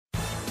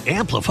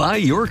Amplify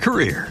your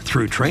career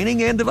through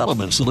training and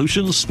development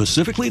solutions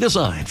specifically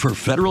designed for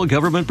federal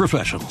government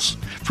professionals.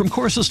 From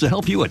courses to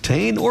help you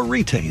attain or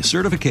retain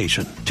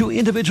certification, to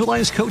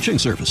individualized coaching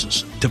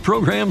services, to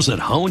programs that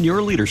hone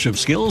your leadership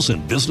skills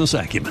and business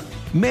acumen,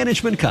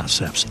 Management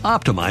Concepts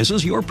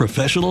optimizes your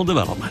professional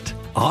development.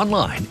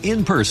 Online,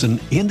 in person,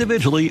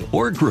 individually,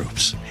 or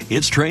groups,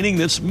 it's training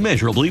that's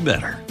measurably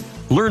better.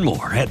 Learn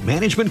more at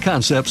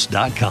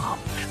managementconcepts.com.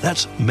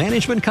 That's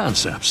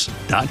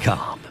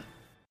managementconcepts.com.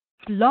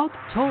 Blog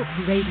Talk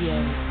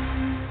Radio.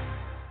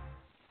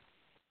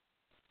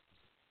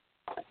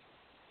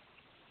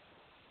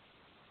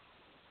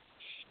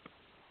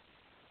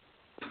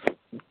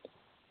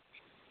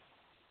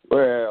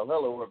 Well,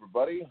 hello,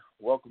 everybody.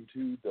 Welcome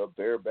to the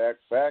Bareback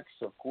Facts,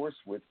 of course,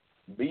 with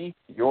me,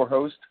 your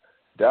host,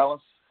 Daileas,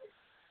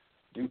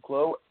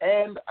 Duclo.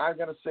 And I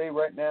got to say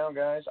right now,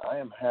 guys, I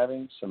am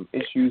having some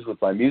issues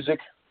with my music,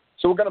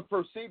 so we're going to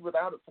proceed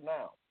without it for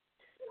now.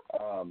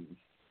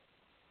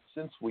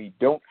 Since we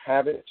don't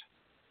have it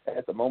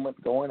at the moment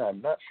going,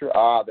 I'm not sure.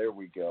 There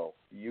we go.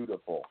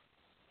 Beautiful.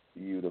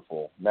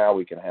 Beautiful. Now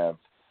we can have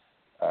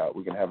a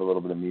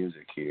little bit of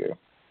music here.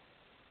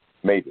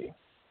 Maybe.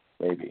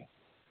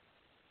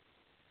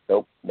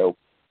 Nope.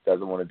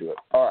 Doesn't want to do it.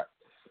 All right.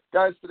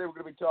 Guys, today we're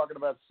going to be talking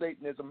about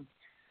Satanism.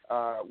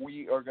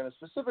 We are going to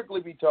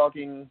specifically be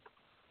talking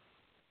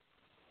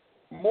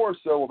more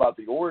so about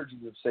the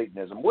origins of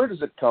Satanism. Where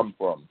does it come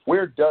from?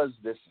 Where does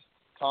this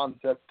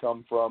concept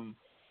come from?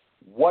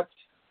 What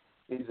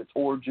is its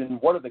origin?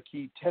 What are the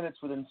key tenets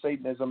within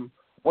Satanism?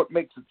 What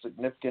makes it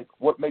significant?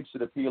 What makes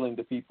it appealing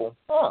to people?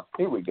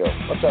 Here we go.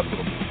 Let's have a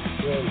little bit.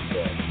 There we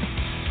go.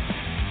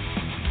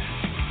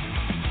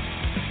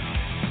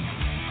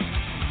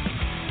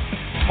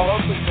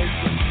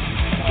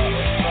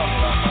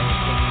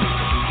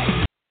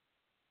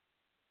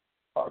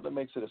 Hardly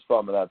makes it as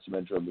fun without some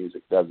intro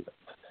music, doesn't it?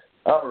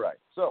 All right.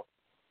 So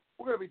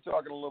we're going to be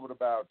talking a little bit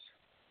about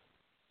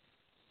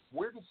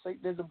where does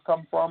Satanism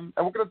come from?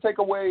 And we're going to take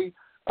away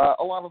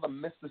a lot of the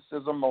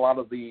mysticism, a lot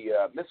of the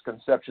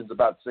misconceptions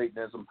about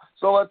Satanism.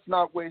 So let's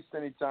not waste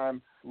any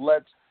time.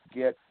 Let's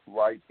get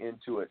right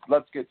into it.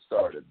 Let's get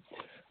started.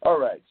 All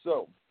right.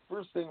 So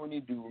first thing we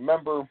need to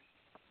remember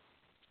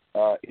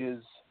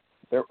is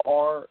there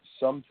are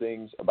some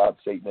things about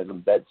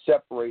Satanism that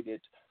separate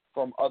it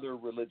from other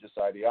religious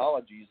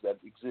ideologies that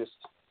exist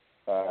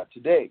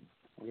today.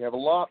 We have a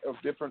lot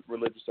of different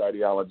religious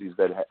ideologies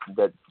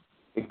that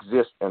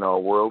exist in our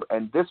world,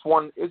 and this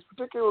one is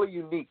particularly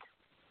unique.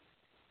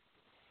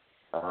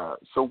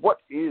 So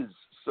what is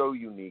so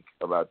unique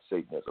about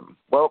Satanism?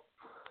 Well,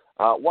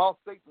 while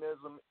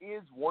Satanism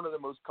is one of the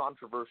most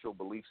controversial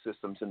belief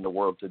systems in the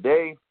world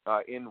today,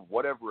 in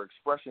whatever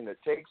expression it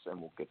takes,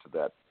 and we'll get to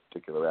that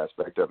particular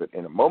aspect of it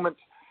in a moment,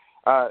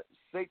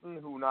 Satan,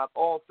 who not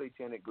all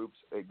satanic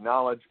groups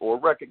acknowledge or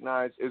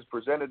recognize, is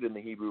presented in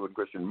the Hebrew and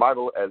Christian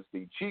Bible as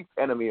the chief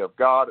enemy of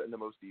God and the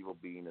most evil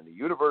being in the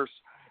universe.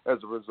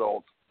 As a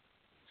result,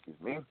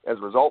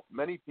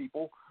 many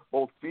people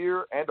both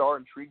fear and are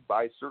intrigued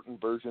by certain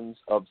versions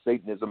of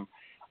Satanism,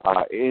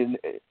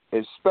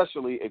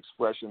 especially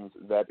expressions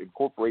that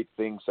incorporate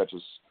things such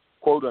as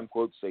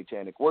quote-unquote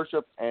satanic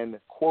worship and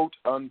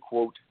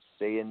quote-unquote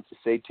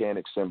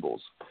satanic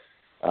symbols.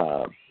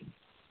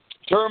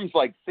 Terms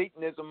like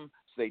Satanism,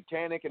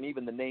 satanic, and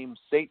even the name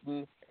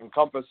Satan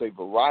encompass a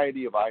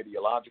variety of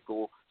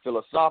ideological,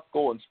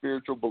 philosophical, and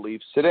spiritual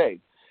beliefs today.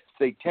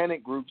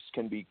 Satanic groups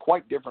can be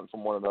quite different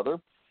from one another,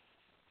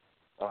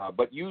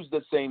 but use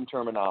the same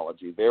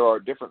terminology. There are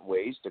different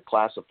ways to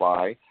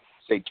classify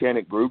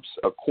satanic groups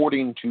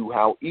according to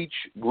how each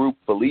group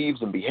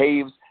believes and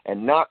behaves,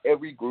 and not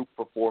every group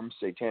performs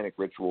satanic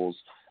rituals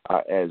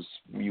as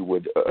you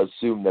would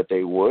assume that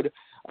they would.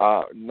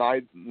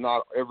 Not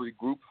every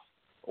group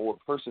or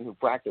person who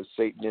practices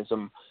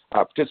Satanism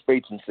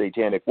participates in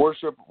satanic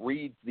worship,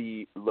 reads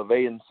the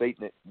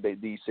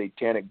the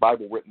satanic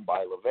Bible written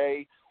by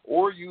LaVey,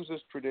 or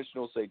uses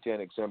traditional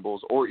satanic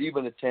symbols, or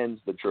even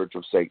attends the Church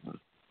of Satan.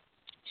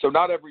 So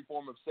not every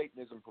form of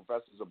Satanism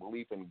professes a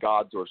belief in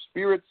gods or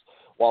spirits,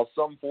 while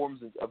some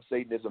forms of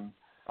Satanism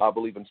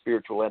believe in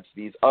spiritual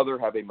entities.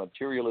 Others have a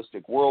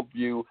materialistic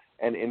worldview,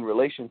 and in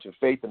relation to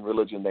faith and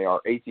religion, they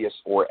are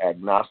atheists or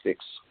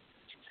agnostics.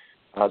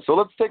 So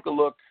let's take a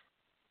look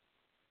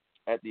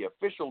at the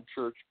official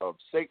Church of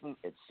Satan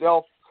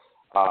itself,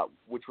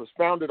 which was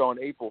founded on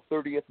April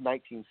 30th,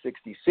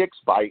 1966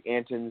 by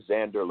Anton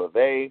Zander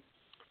LaVey.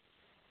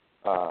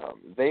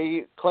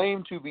 They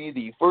claim to be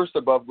the first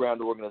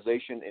above-ground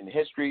organization in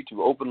history to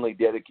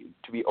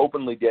be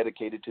openly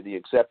dedicated to the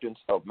acceptance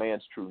of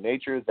man's true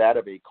nature, that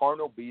of a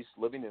carnal beast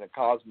living in a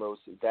cosmos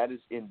that is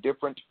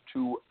indifferent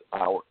to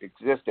our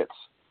existence.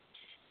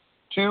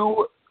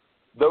 To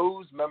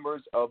those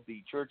members of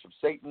the Church of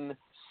Satan,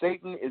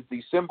 Satan is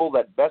the symbol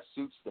that best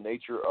suits the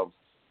nature of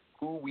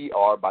who we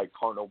are by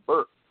carnal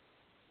birth.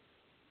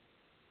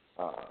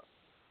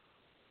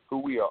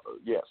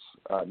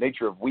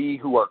 Nature of we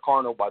who are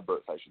carnal by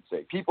birth, I should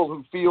say. People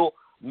who feel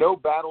no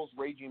battles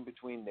raging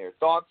between their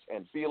thoughts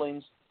and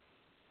feelings,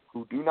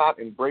 who do not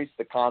embrace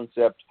the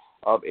concept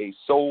of a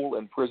soul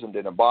imprisoned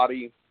in a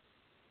body.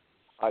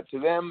 To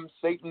them,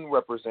 Satan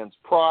represents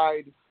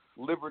pride,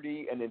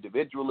 liberty, and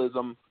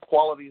individualism,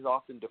 qualities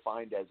often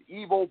defined as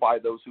evil by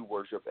those who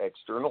worship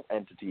external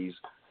entities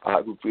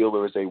who feel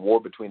there is a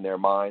war between their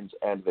minds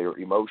and their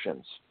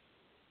emotions.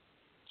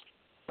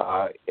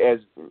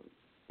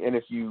 And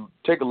if you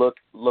take a look,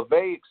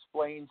 LaVey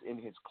explains in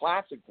his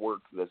classic work,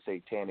 The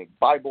Satanic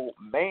Bible,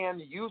 man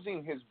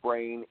using his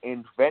brain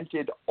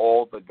invented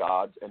all the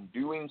gods, and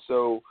doing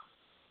so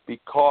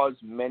because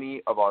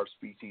many of our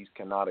species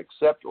cannot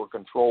accept or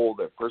control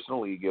their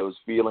personal egos,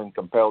 feeling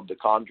compelled to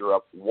conjure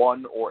up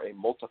one or a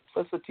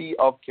multiplicity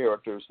of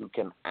characters who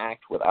can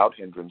act without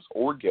hindrance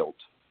or guilt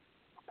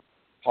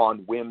upon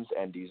whims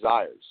and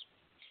desires.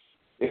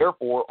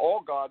 Therefore,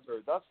 all gods are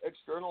thus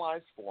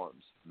externalized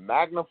forms,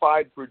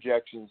 magnified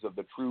projections of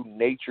the true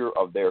nature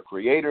of their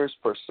creators,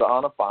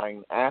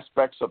 personifying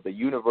aspects of the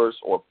universe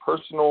or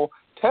personal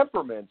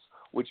temperaments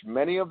which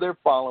many of their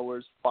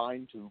followers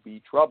find to be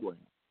troubling.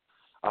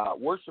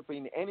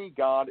 Worshipping any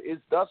god is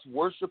thus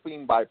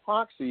worshipping by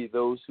proxy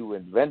those who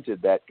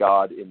invented that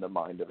god in the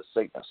mind of a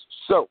Satanist.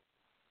 So,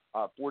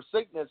 for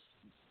Satanists,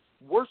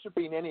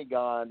 worshipping any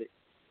god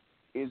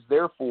is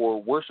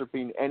therefore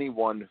worshiping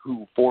anyone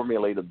who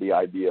formulated the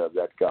idea of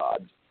that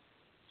God.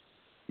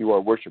 You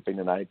are worshiping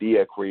an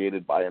idea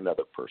created by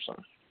another person,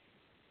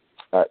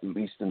 at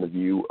least in the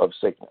view of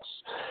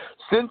Satanists.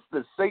 Since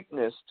the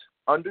Satanist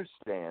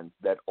understands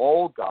that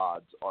all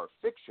gods are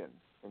fiction,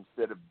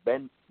 instead of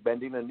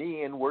bending a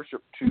knee in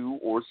worship to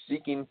or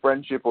seeking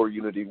friendship or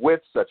unity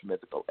with such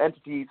mythical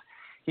entities,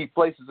 he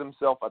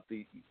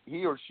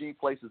or she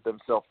places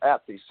themselves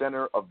at the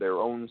center of their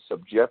own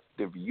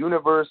subjective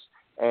universe,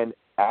 and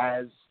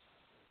as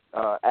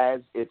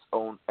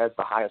the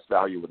highest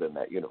value within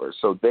that universe.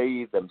 So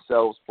they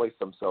themselves place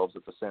themselves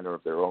at the center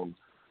of their own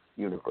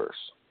universe.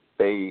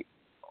 They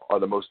are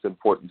the most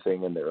important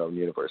thing in their own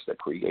universe, that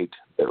create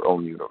their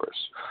own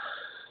universe.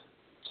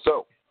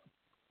 So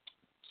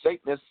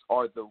Satanists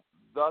are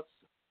thus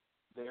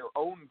their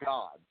own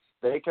gods.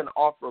 They can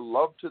offer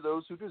love to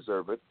those who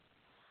deserve it,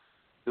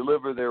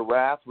 deliver their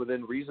wrath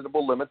within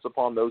reasonable limits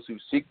upon those who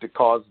seek to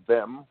cause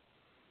them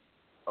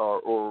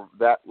or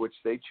that which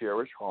they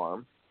cherish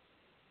harm.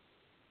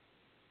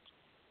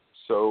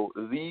 So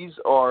these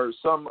are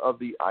some of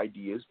the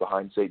ideas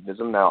behind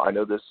Satanism. Now, I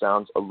know this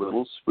sounds a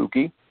little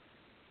spooky,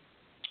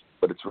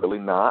 but it's really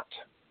not.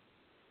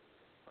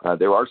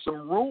 There are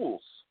some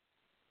rules,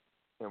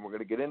 and we're going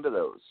to get into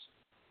those.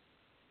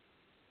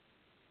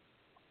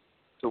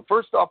 So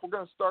first off, we're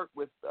going to start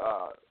with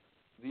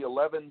the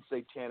 11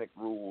 satanic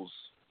rules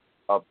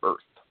of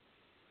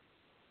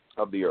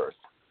the earth.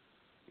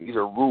 These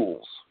are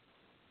rules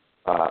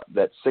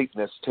that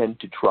Satanists tend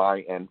to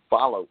try and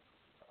follow.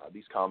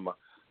 These come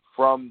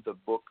from the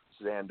book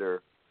Anton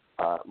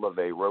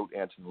LaVey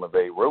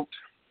wrote.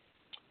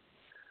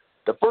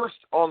 The first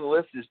on the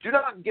list is, do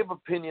not give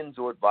opinions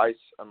or advice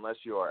unless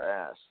you are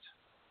asked.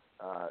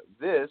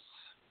 This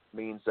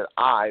means that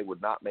I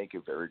would not make a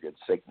very good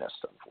Satanist,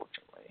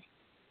 unfortunately.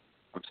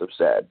 I'm so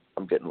sad.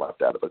 I'm getting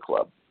left out of the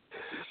club.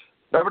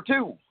 Number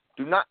 2,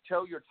 do not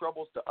tell your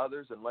troubles to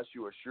others unless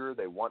you are sure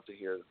they want to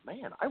hear,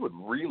 man, I would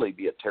really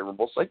be a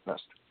terrible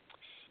Satanist.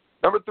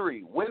 Number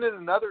 3, when in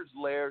another's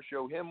lair,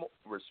 show him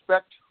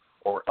respect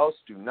or else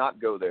do not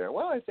go there.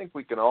 Well, I think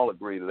we can all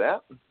agree to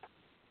that.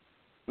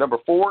 Number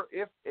 4,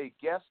 if a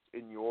guest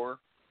in your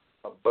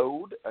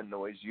abode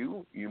annoys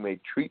you, you may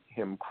treat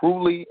him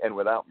cruelly and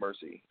without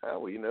mercy.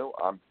 Well, you know,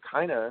 I'm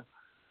kind of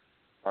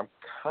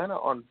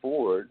on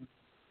board.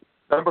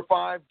 Number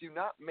 5, do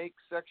not make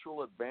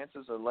sexual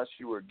advances unless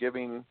you are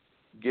given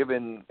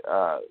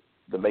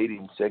the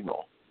mating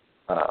signal.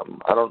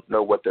 I don't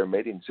know what their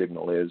mating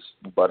signal is,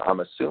 but I'm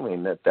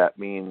assuming that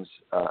means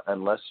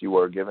unless you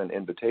are given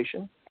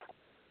invitation.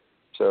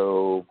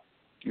 So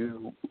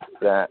do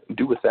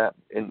with that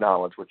in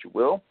knowledge what you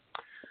will.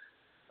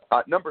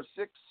 Number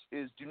 6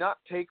 is, do not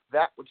take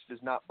that which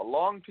does not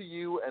belong to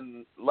you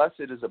unless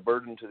it is a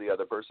burden to the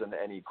other person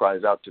and he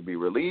cries out to be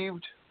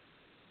relieved.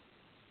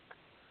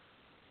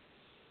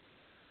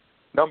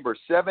 Number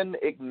 7,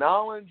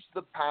 acknowledge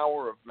the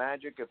power of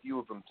magic if you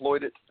have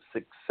employed it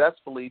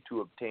successfully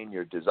to obtain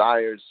your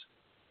desires.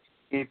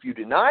 If you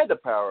deny the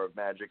power of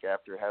magic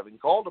after having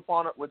called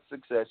upon it with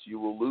success, you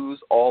will lose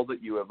all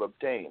that you have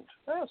obtained.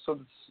 So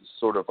it's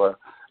sort of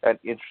an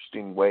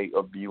interesting way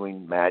of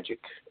viewing magic,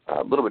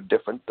 a little bit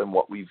different than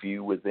what we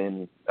view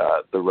within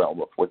the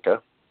realm of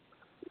Wicca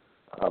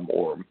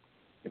or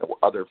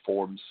other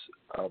forms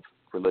of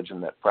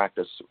religion that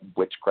practice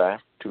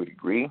witchcraft to a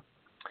degree.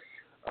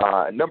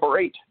 Number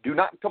 8, do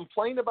not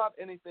complain about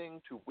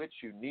anything to which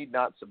you need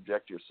not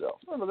subject yourself.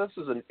 Well, this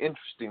is an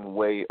interesting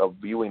way of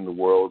viewing the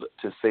world,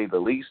 to say the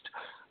least.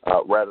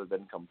 Rather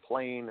than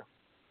complain,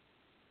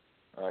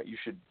 you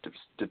should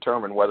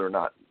determine whether or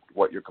not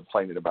what you're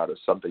complaining about is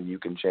something you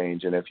can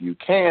change. And if you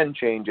can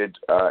change it,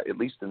 at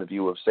least in the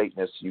view of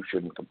Satanists, you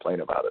shouldn't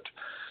complain about it.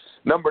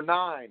 Number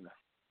 9,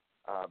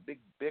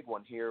 big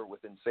one here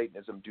within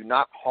Satanism, do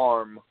not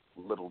harm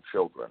little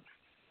children.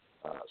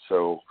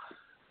 So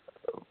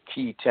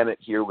key tenet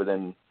here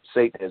within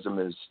Satanism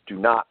is do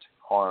not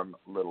harm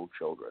little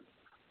children.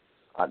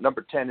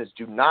 Number 10 is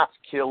do not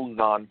kill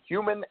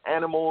non-human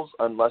animals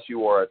unless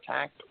you are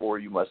attacked or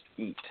you must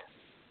eat.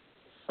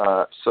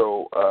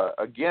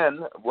 Again,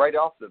 right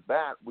off the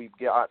bat, we've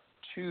got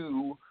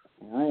two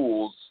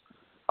rules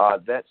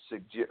that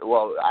suggest,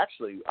 well,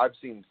 actually, I've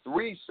seen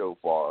three so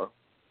far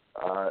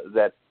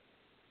that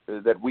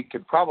we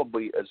could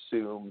probably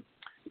assume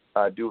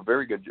do a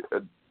very good,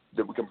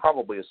 that we can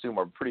probably assume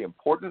are pretty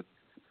important.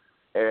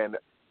 And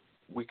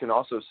we can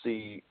also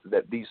see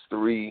that these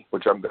three,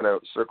 which I'm going to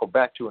circle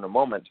back to in a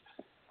moment,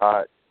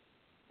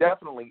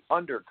 definitely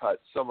undercut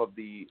some of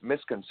the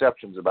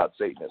misconceptions about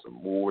Satanism.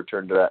 We'll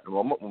return to that in a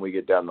moment when we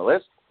get down the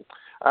list.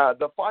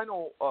 The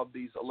final of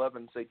these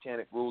 11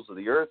 satanic rules of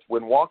the earth: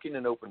 when walking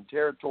in open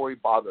territory,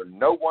 bother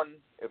no one.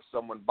 If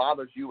someone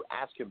bothers you,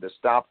 ask him to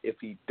stop. If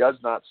he does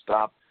not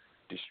stop,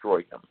 destroy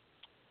him.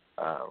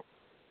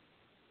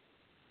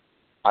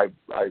 I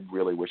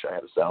really wish I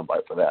had a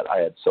soundbite for that. I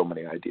had so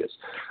many ideas.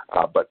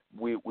 But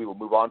we will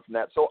move on from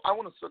that. So I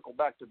want to circle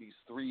back to these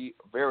three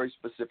very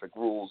specific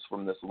rules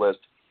from this list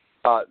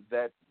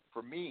that,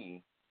 for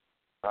me,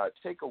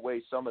 take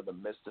away some of the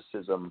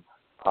mysticism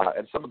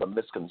and some of the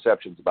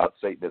misconceptions about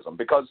Satanism.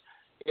 Because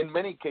in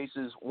many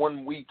cases,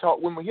 when we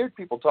hear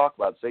people talk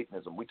about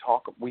Satanism,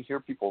 we hear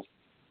people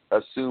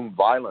assume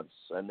violence,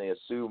 and they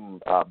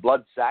assume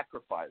blood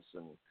sacrifice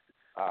and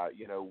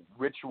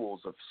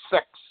rituals of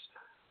sex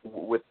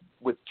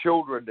with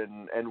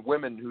children and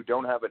women who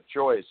don't have a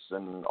choice,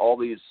 and all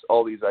these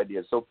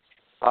ideas. So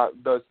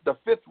the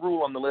fifth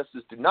rule on the list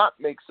is do not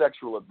make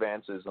sexual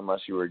advances unless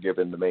you are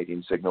given the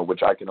mating signal,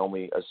 which I can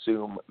only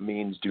assume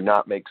means do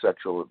not make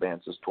sexual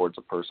advances towards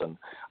a person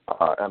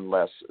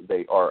unless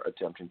they are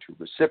attempting to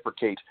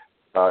reciprocate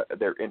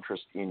their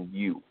interest in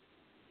you.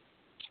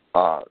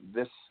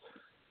 This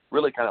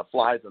really kind of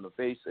flies in the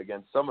face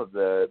against some of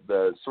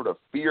the sort of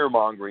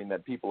fear-mongering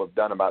that people have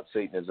done about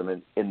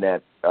Satanism in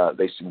that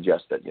they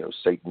suggest that,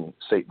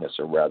 Satanists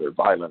are rather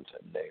violent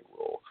and they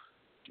will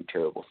do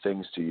terrible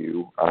things to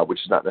you, which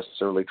is not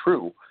necessarily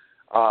true.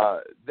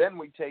 Then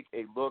we take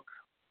a look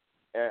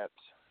at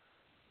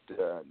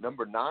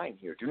number 9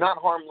 here. Do not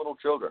harm little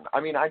children.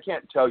 I mean, I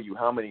can't tell you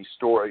how many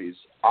stories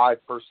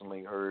I've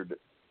personally heard,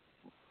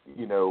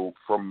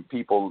 from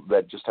people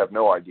that just have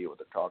no idea what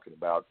they're talking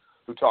about,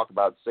 who talk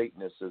about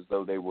Satanists as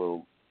though they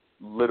will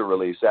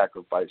literally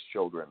sacrifice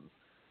children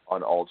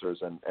on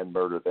altars and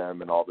murder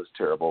them and all this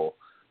terrible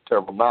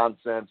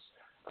nonsense,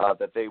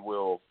 that they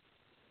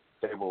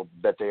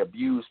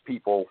abuse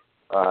people,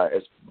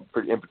 as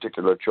in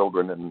particular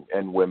children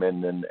and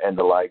women and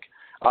the like.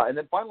 And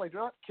then finally, do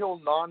not kill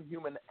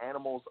non-human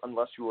animals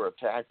unless you are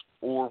attacked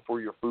or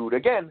for your food.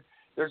 Again,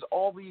 there's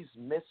all these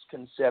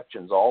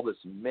misconceptions, all this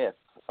myth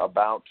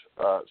about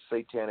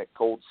satanic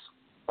cults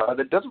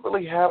that doesn't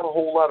really have a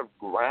whole lot of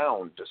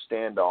ground to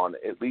stand on,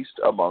 at least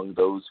among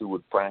those who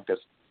would practice,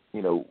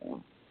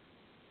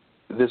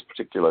 this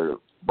particular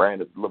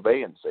brand of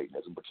LaVeyan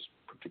Satanism, which is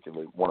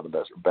particularly one of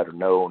the better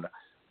known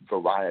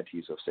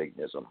varieties of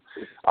Satanism.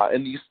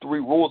 And these three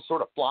rules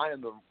sort of fly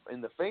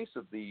in the face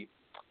of the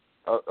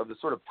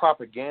sort of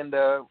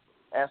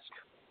propaganda-esque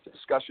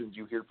discussions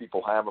you hear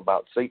people have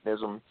about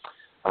Satanism,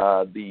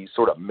 the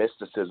sort of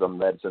mysticism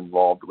that's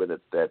involved with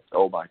it, that,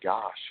 oh my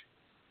gosh,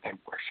 they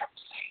worship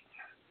Satan.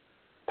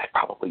 They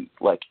probably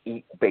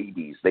eat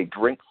babies. They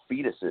drink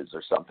fetuses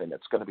or something.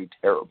 It's going to be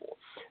terrible.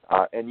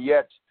 And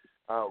yet,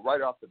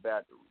 right off the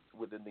bat,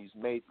 within these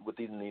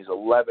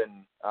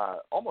 11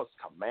 almost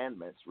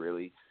commandments,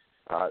 really,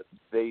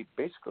 they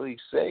basically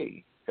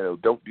say,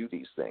 don't do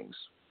these things.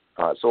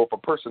 So if a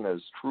person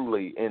is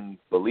truly in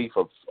belief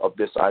of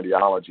this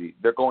ideology,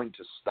 they're going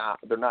to stop.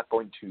 They're not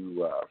going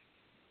to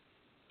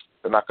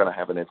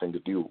have anything to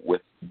do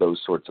with those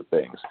sorts of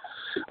things.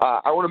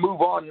 I want to move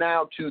on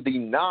now to the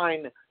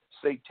 9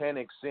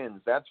 satanic sins.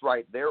 That's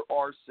right. There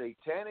are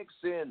satanic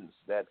sins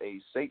that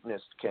a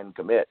Satanist can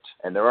commit,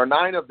 and there are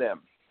 9 of them.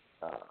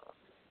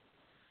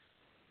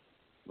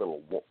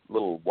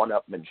 Little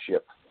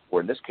one-upmanship,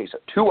 or in this case,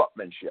 a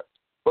 2-upmanship.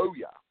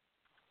 Booyah!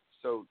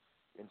 So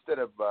instead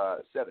of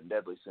 7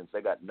 deadly sins,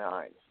 they got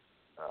 9.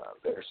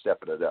 They're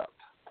stepping it up.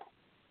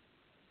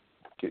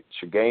 Get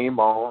your game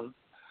on.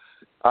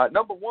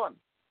 Number 1.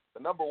 The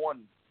number 1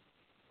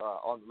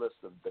 on the list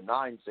of the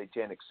 9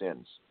 satanic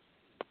sins,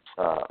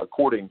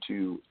 according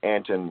to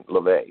Anton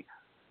LaVey.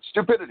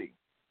 Stupidity.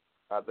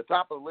 The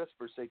top of the list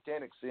for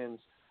satanic sins,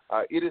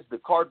 it is the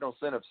cardinal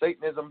sin of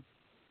Satanism.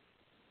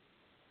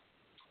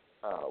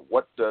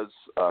 What does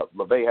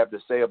LaVey have to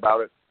say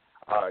about it?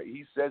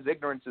 He says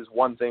ignorance is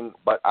one thing,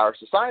 but our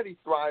society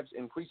thrives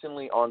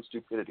increasingly on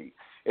stupidity.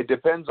 It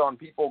depends on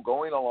people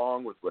going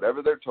along with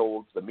whatever they're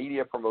told. The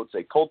media promotes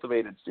a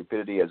cultivated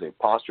stupidity as a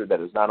posture that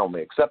is not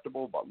only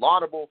acceptable but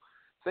laudable.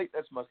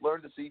 Satanists must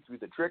learn to see through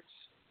the tricks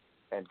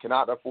and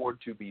cannot afford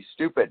to be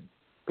stupid.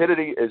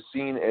 Stupidity is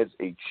seen as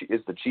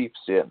is the chief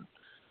sin.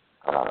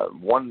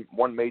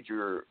 One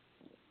major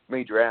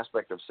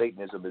aspect of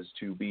Satanism is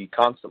to be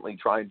constantly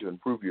trying to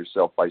improve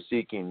yourself by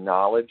seeking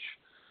knowledge.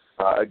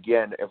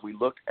 Again, if we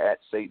look at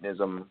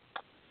Satanism,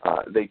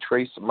 they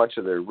trace much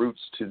of their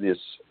roots to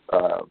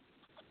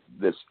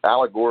this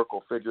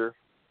allegorical figure.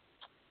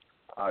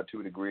 To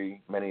a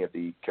degree, many of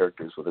the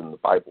characters within the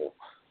Bible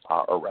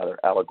are rather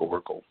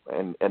allegorical,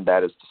 and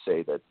that is to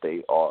say that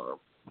they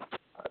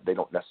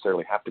don't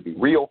necessarily have to be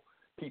real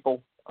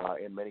people.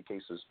 In many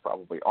cases,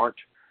 probably aren't,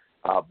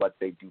 but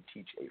they do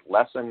teach a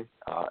lesson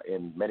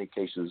in many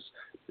cases,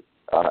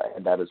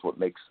 and that is what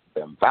makes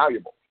them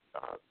valuable.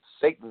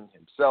 Satan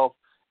himself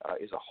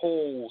is a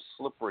whole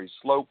slippery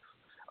slope.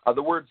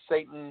 The word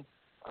Satan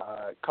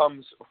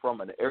comes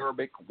from an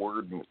Arabic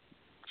word,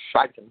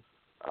 shaitan,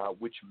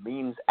 which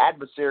means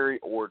adversary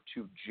or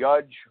to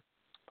judge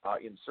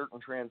in certain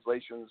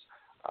translations.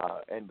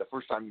 And the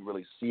first time you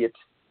really see it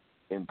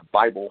in the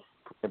Bible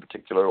in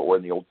particular, or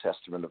in the Old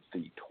Testament of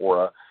the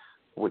Torah,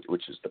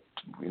 which is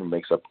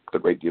makes up the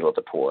great deal of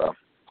the Torah,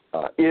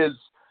 is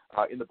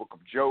in the book of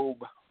Job,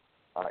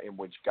 in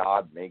which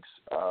God makes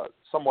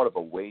somewhat of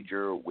a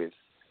wager with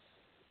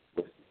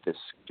this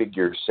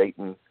figure,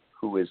 Satan,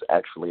 who is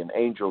actually an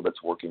angel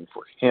that's working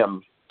for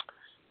him.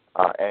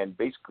 And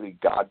basically,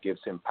 God gives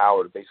him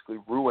power to basically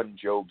ruin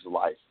Job's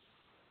life.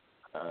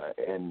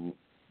 And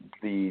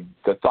the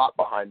thought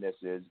behind this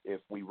is,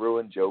 if we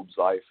ruin Job's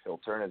life, he'll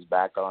turn his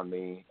back on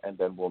me, and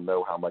then we'll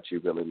know how much he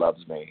really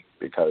loves me,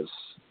 because,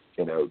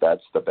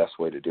 that's the best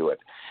way to do it.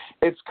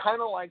 It's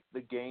kind of like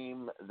the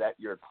game that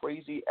your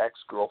crazy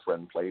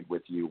ex-girlfriend played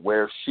with you,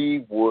 where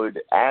she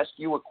would ask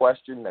you a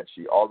question that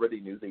she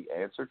already knew the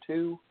answer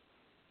to,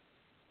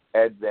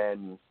 and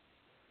then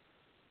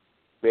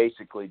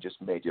basically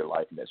just made your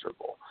life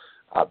miserable.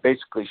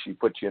 Basically, she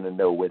put you in a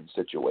no-win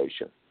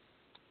situation.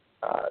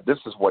 This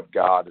is what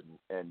God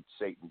and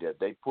Satan did.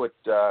 They put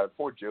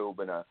poor Job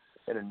in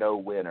a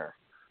no-winner.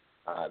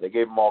 They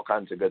gave him all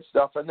kinds of good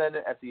stuff, and then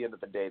at the end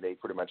of the day, they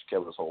pretty much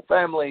kill his whole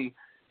family,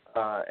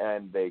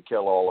 and they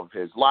kill all of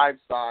his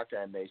livestock,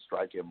 and they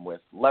strike him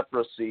with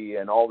leprosy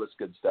and all this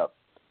good stuff.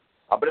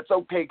 But it's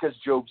okay, because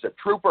Job's a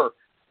trooper,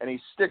 and he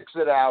sticks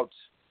it out,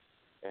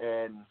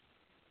 and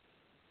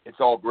it's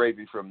all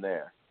gravy from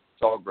there.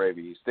 It's all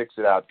gravy. He sticks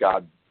it out.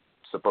 God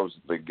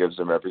supposedly gives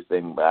him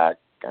everything back,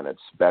 and it's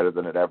better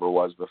than it ever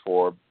was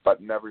before. But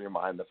never you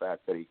mind the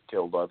fact that he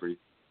killed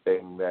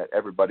everything, that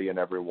everybody and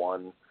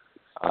everyone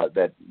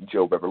that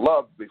Job ever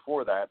loved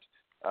before that.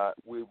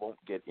 We won't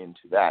get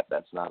into that.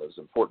 That's not as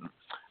important.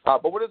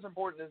 But what is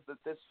important is that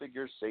this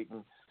figure,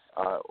 Satan,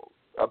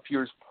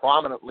 appears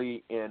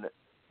prominently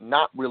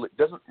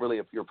doesn't really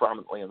appear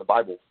prominently in the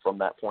Bible from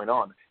that point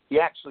on. He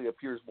actually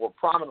appears more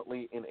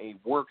prominently in a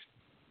work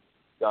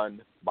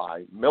done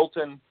by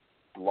Milton,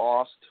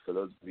 Lost, for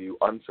those of you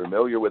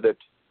unfamiliar with it.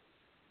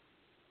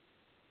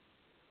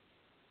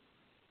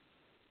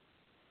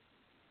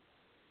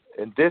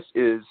 And this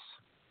is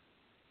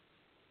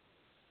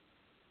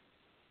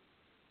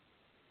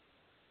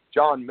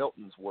John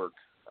Milton's work.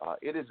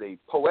 It is a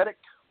poetic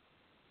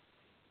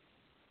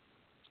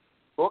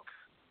book.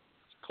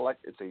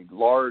 It's a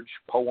large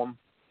poem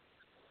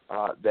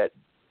that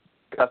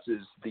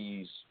discusses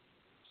these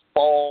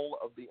fall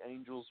of the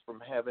angels from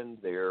heaven,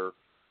 their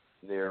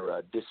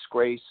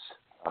disgrace.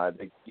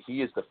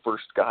 He is the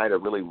first guy to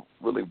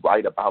really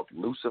write about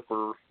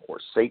Lucifer, or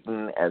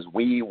Satan, as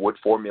we would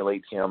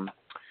formulate him.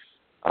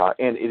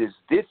 And it is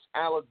this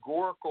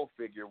allegorical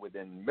figure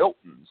within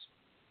Milton's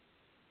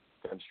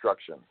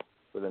construction,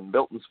 within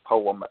Milton's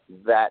poem,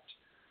 that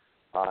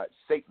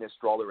Satanists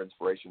draw their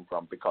inspiration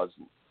from, because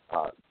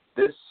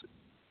this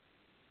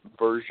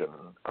version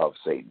of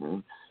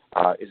Satan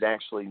is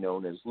actually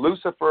known as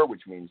Lucifer,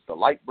 which means the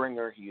light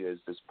bringer. He is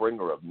this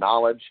bringer of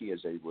knowledge. He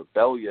is a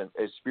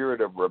spirit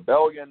of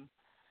rebellion,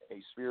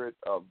 a spirit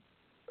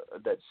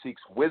that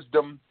seeks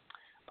wisdom.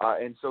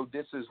 And so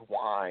this is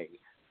why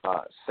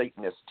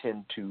Satanists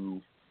tend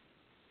to,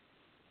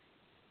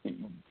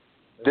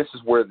 this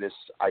is where this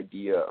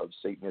idea of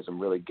Satanism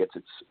really gets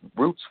its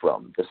roots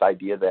from, this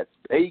idea that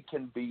they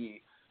can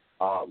be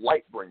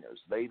light bringers.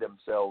 They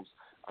themselves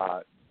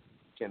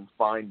can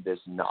find this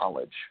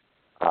knowledge.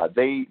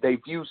 They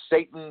view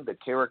Satan, the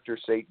character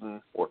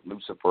Satan, or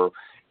Lucifer,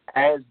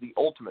 as the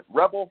ultimate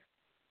rebel.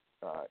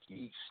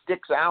 He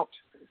sticks out.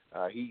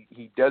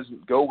 He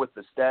doesn't go with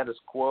the status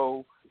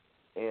quo,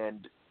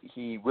 and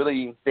he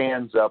really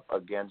stands up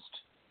against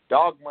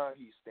dogma.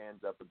 He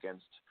stands up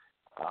against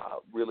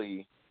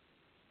really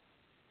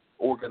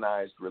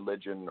organized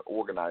religion,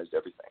 organized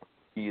everything.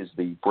 He is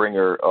the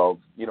bringer of,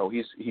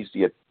 he's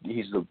the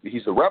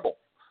rebel.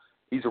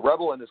 He's a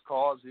rebel, and his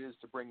cause is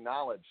to bring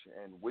knowledge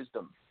and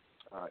wisdom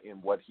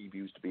in what he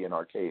views to be an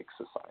archaic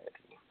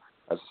society,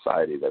 a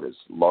society that is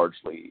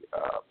largely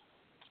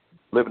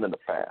living in the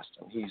past,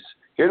 and he's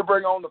here to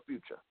bring on the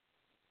future.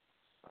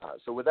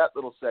 So with that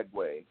little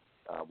segue,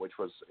 which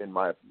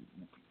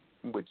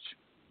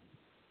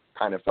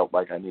kind of felt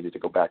like I needed to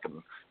go back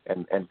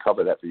and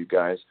cover that for you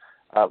guys,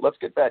 let's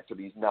get back to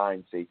these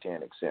 9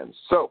 satanic sins.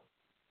 So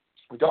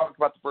we talked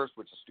about the first,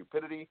 which is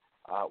stupidity,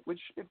 which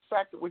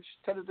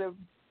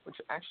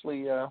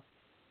actually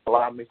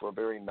allowed me for a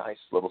very nice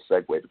little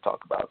segue to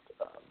talk about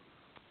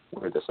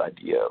where this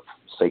idea of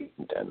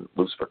Satan and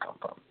Lucifer come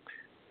from.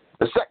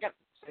 The second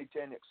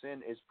satanic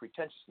sin is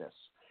pretentiousness.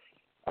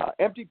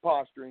 Empty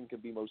posturing can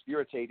be most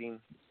irritating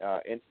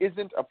and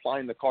isn't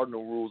applying the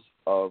cardinal rules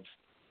of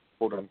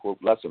quote-unquote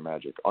lesser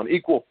magic on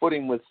equal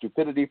footing with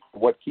stupidity for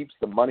what keeps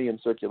the money in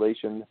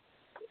circulation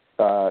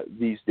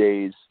these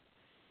days.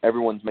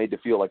 Everyone's made to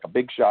feel like a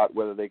big shot,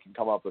 whether they can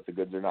come up with the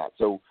goods or not.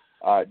 So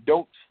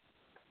don't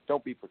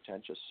be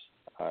pretentious.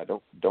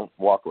 Don't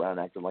walk around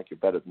acting like you're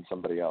better than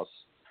somebody else,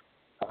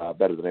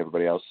 better than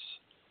everybody else.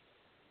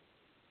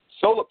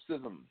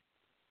 Solipsism.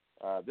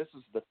 This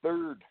is the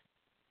third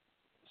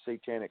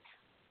satanic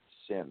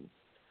sin.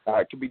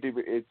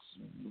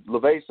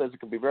 LaVey says it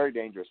can be very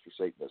dangerous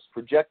for Satanists,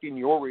 projecting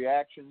your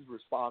reactions,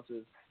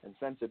 responses, and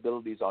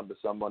sensibilities onto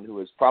someone who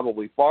is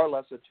probably far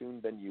less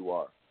attuned than you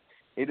are.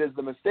 It is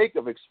the mistake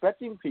of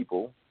expecting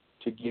people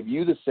to give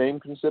you the same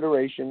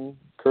consideration,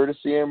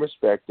 courtesy, and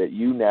respect that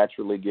you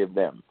naturally give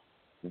them.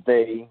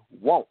 They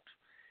won't.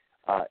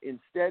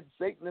 Instead,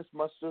 Satanists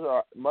must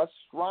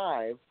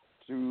strive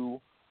to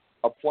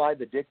apply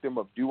the dictum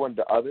of do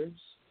unto others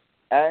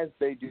as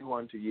they do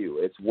unto you.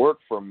 It's work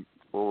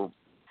for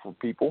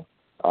people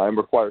and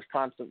requires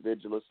constant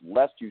vigilance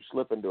lest you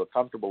slip into a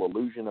comfortable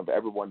illusion of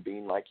everyone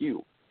being like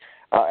you.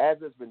 As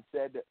has been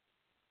said,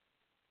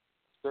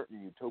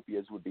 certain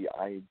utopias would be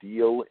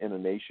ideal in a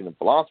nation of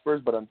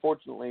philosophers, but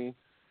unfortunately,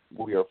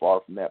 we are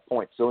far from that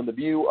point. So in the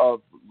view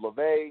of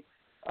LaVey,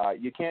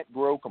 you can't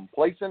grow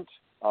complacent,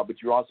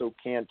 but you also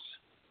can't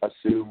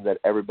assume that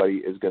everybody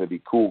is going to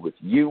be cool with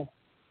you.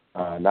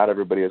 Not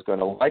everybody is going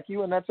to like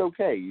you, and that's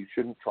okay. You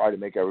shouldn't try to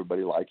make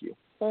everybody like you.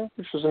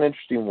 Which is an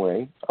interesting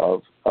way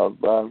of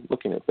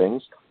looking at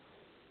things.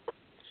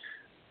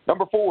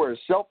 Number 4 is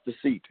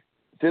self-deceit.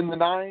 It's in the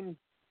 9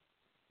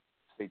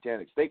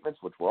 satanic statements,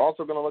 which we're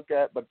also going to look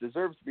at, but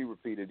deserves to be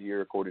repeated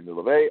here according to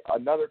LaVey.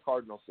 Another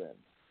cardinal sin.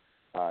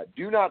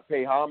 Do not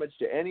pay homage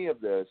to any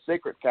of the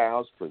sacred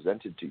cows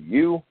presented to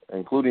you,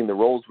 including the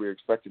roles we are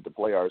expected to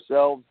play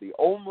ourselves. The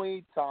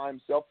only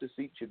time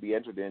self-deceit should be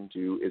entered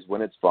into is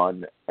when it's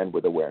fun and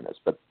with awareness,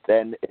 but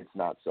then it's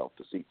not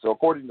self-deceit. So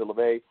according to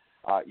LaVey,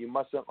 you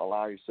mustn't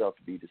allow yourself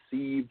to be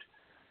deceived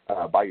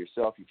by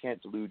yourself. You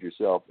can't delude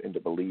yourself into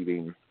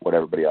believing what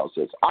everybody else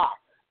is.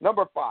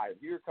 Number 5,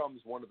 here comes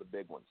one of the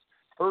big ones,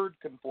 herd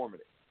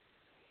conformity.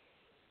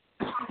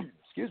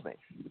 Excuse me.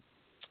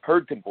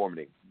 Herd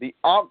conformity.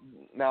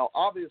 Now,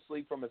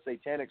 obviously, from a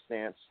satanic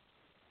stance,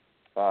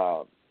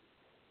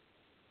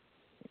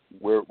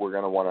 we're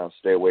going to want to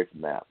stay away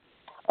from that.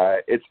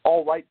 It's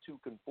all right to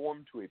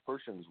conform to a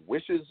person's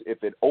wishes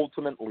if it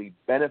ultimately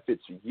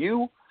benefits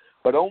you,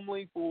 but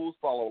only fools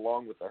follow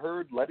along with the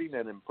herd, letting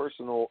an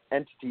impersonal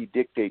entity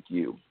dictate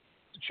you.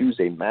 Choose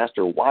a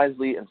master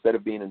wisely instead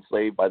of being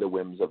enslaved by the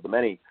whims of the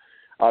many.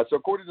 So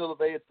according to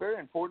LaVey, it's very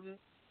important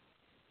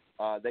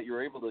that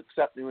you're able to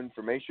accept new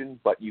information,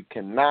 but you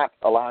cannot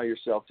allow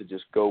yourself to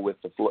just go with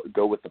the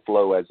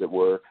flow, as it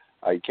were.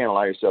 You can't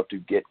allow yourself to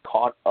get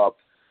caught up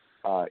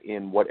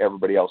in what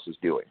everybody else is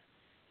doing,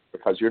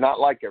 because you're not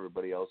like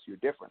everybody else. You're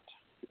different.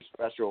 You're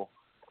special.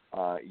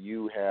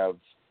 You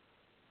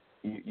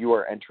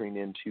are entering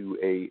into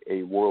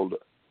a world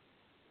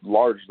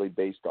largely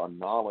based on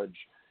knowledge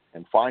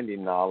and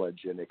finding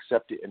knowledge and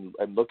accepting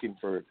and looking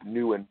for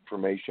new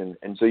information.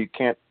 And so you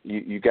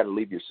got to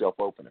leave yourself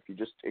open. If you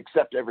just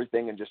accept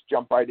everything and just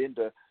jump right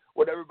into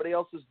what everybody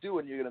else is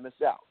doing, you're going to miss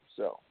out.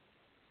 So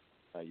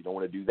you don't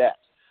want to do that.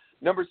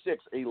 Number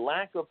 6, a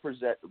lack of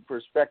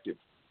perspective.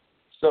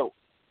 So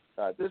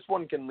this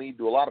one can lead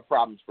to a lot of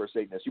problems for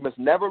Satanists. You must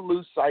never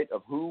lose sight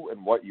of who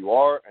and what you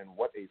are and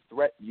what a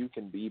threat you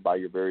can be by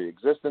your very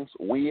existence.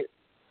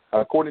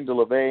 According to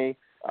LaVey,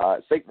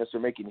 Satanists are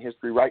making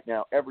history right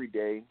now every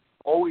day.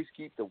 Always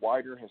keep the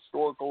wider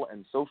historical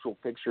and social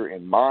picture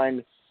in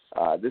mind.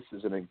 This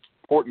is an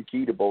important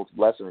key to both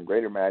lesser and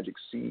greater magic.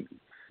 See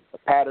the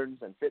patterns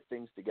and fit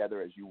things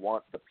together as you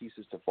want the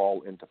pieces to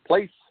fall into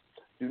place.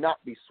 Do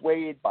not be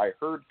swayed by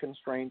herd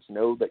constraints.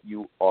 Know that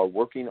you are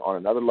working on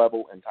another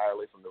level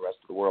entirely from the rest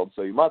of the world.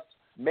 So you must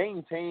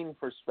maintain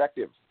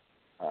perspective.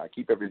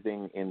 Keep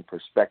everything in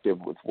perspective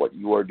with what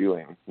you are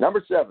doing.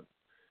 Number 7,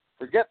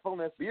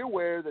 forgetfulness. Be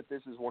aware that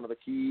this is one of the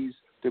keys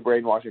to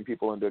brainwashing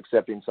people into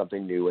accepting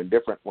something new and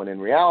different, when in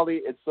reality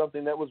it's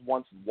something that was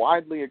once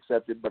widely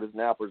accepted but is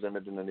now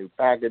presented in a new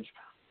package.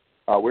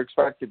 We're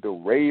expected to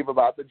rave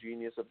about the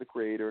genius of the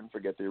creator and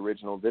forget the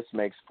original. This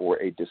makes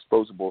for a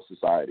disposable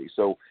society.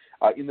 So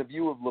in the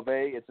view of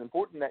LaVey, it's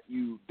important that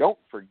you don't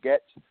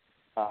forget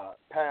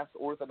past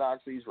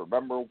orthodoxies.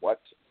 Remember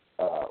what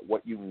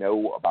you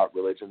know about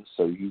religion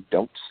so you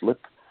don't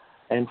slip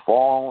and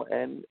fall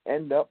and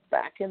end up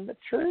back in the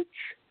church.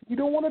 You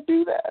don't want to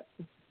do that.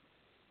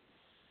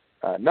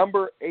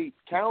 Number 8,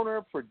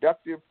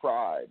 counterproductive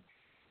pride.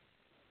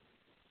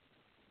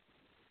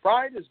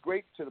 Pride is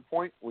great to the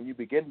point when you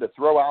begin to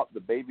throw out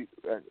the baby.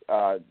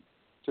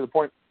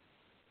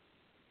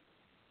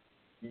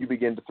 You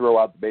begin to throw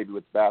out the baby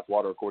with the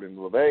bathwater, according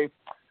to LaVey.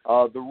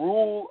 The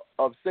rule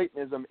of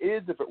Satanism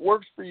is, if it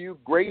works for you,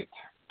 great.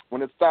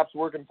 when it stops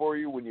working for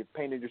you, when you've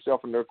painted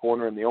yourself in their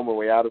corner and the only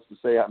way out is to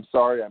say, I'm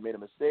sorry, I made a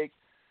mistake,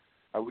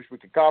 I wish we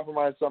could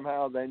compromise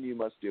somehow, then you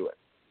must do it.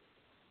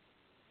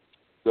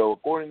 So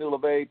according to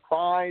LaVey,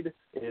 pride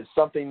is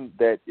something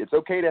that it's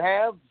okay to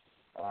have,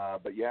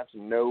 but you have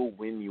to know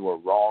when you are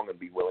wrong and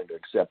be willing to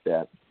accept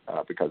that,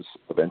 because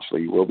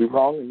eventually you will be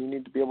wrong, and you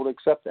need to be able to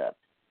accept that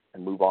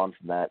and move on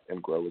from that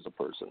and grow as a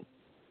person.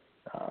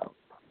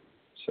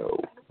 So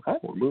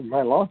we're moving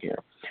right along here.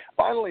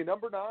 Finally,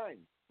 number 9,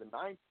 the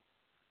 9th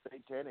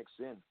satanic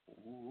sin.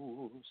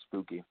 Ooh,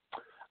 spooky.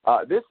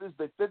 This is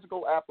the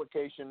physical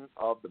application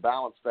of the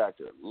balance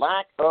factor.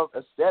 Lack of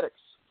aesthetics.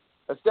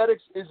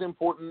 Aesthetics is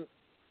important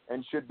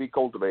and should be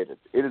cultivated.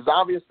 It is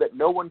obvious that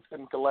no one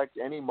can collect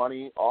any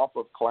money off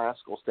of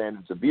classical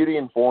standards of beauty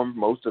and form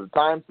most of the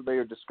time, so they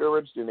are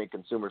discouraged in a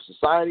consumer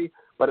society,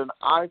 but an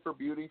eye for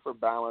beauty, for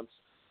balance,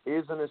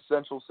 is an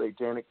essential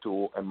satanic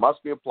tool and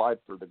must be applied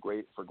for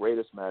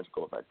greatest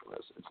magical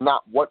effectiveness. It's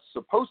not what's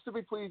supposed to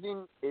be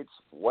pleasing, it's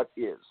what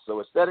is. So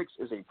aesthetics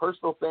is a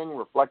personal thing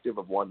reflective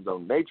of one's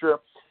own nature,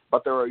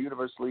 but there are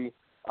universally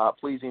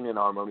pleasing and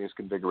harmonious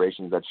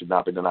configurations that should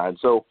not be denied.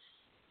 So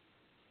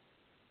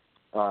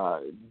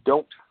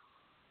don't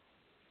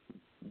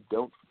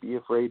be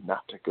afraid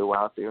not to go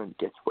out there and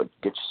get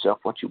yourself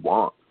what you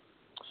want.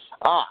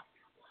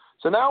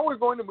 So now we're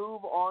going to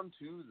move on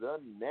to the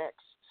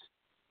next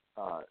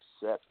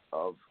set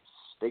of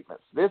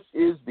statements. This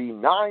is the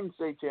 9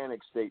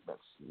 satanic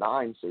statements.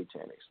 9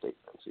 satanic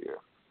statements here.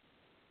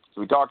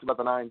 So we talked about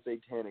the 9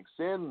 satanic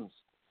sins.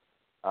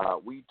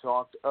 We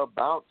talked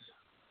about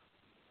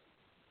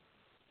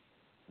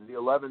the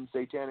 11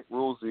 satanic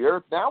rules of the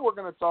earth. Now we're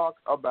going to talk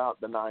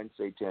about the 9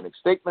 satanic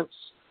statements,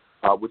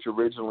 which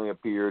originally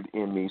appeared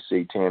in the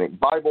Satanic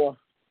Bible.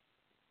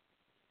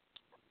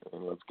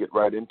 And let's get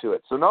right into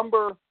it. So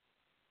number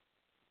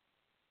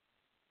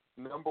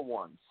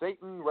 1,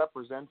 Satan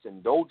represents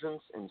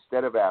indulgence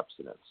instead of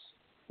abstinence.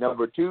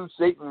 Number 2,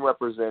 Satan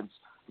represents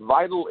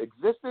vital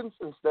existence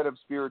instead of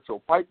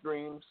spiritual pipe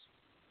dreams.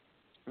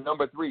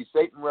 Number 3,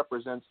 Satan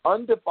represents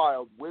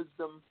undefiled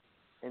wisdom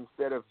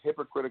instead of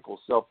hypocritical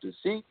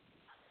self-deceit.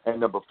 And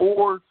number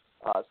 4,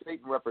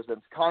 Satan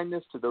represents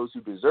kindness to those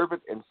who deserve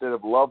it instead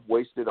of love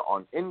wasted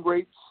on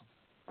ingrates.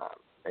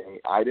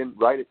 I didn't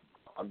write it.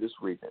 I'm just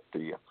reading it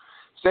to you.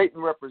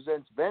 Satan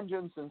represents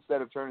vengeance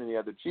instead of turning the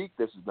other cheek.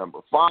 This is number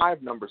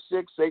 5. Number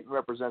 6, Satan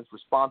represents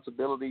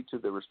responsibility to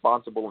the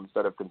responsible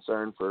instead of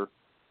concern for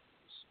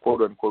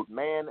quote-unquote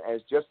man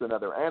as just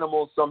another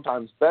animal,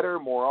 sometimes better,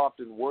 more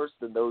often worse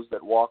than those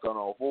that walk on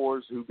all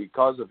fours, who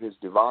because of his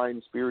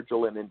divine,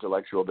 spiritual, and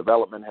intellectual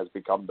development has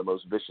become the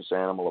most vicious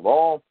animal of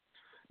all.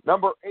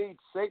 Number 8,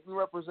 Satan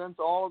represents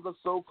all of the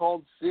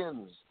so-called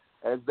sins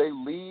as they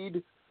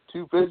lead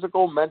to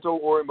physical, mental,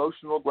 or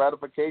emotional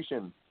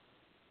gratification.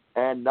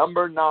 And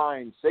number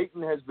 9,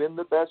 Satan has been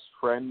the best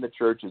friend the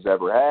church has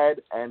ever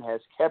had and has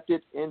kept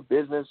it in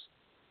business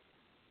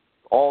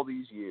all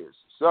these years.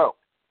 So,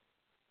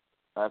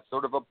 that's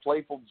sort of a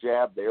playful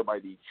jab there by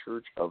the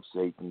Church of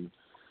Satan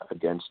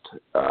against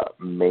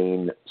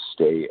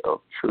mainstay of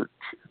church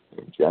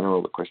in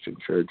general, the Christian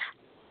church.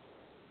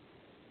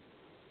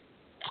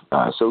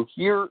 So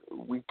here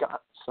we've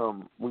got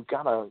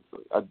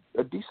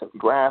a decent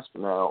grasp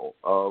now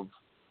of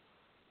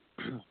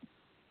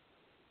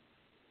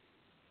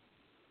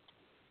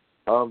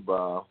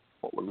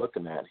what we're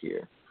looking at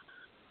here.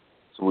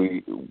 So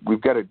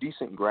we've got a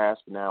decent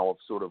grasp now of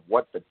sort of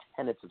what the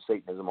tenets of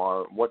Satanism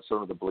are, what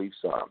sort of the beliefs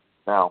are.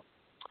 Now,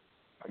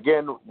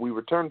 again, we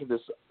return to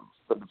this,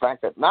 the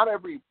fact that not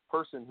every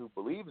person who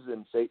believes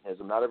in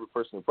Satanism, not every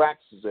person who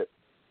practices it,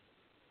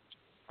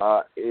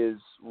 is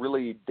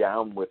really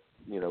down with,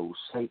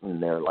 Satan.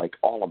 They're like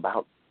all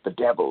about the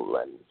devil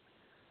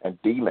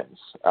and demons.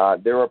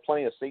 There are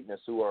plenty of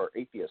Satanists who are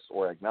atheists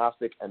or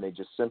agnostic, and they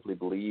just simply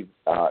believe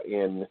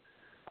in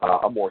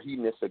a more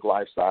hedonistic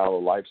lifestyle, a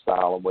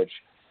lifestyle in which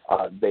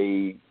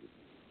they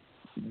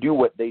do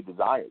what they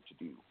desire to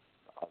do.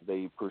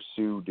 They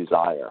pursue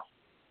desire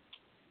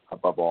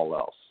above all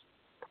else.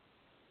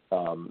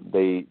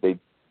 They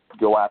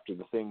go after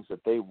the things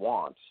that they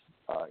want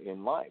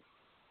in life,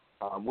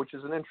 which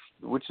is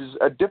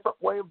a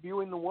different way of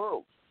viewing the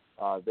world.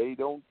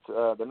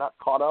 They're not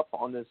caught up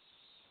on this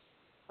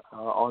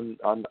on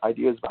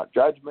ideas about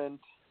judgment,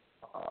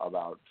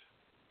 about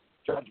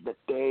Judgment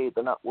Day.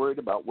 They're not worried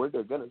about where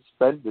they're going to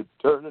spend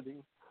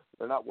eternity.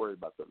 They're not worried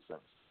about those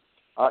things.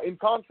 In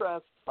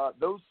contrast,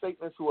 those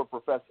Satanists who are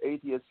professed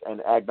atheists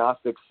and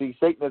agnostics see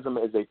Satanism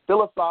as a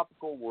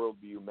philosophical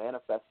worldview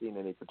manifesting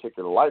in a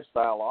particular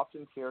lifestyle,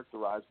 often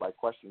characterized by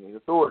questioning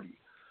authority.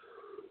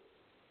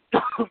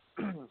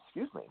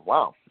 Excuse me.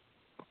 Wow.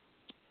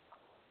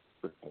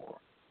 Good more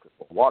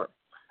water.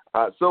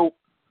 So,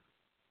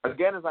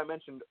 again, as I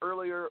mentioned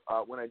earlier,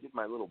 when I did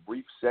my little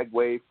brief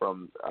segue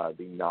from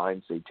the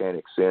 9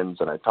 satanic sins,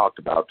 and I talked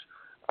about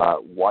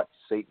what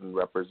Satan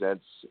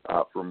represents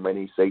for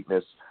many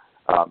Satanists,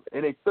 from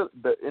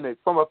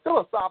a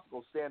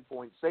philosophical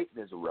standpoint,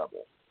 Satan is a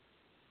rebel.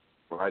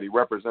 Right? He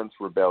represents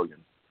rebellion.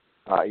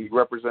 He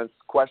represents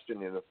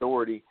questioning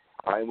authority.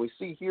 And we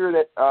see here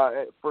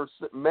that for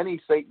many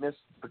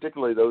Satanists,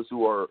 particularly those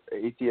who are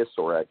atheists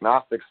or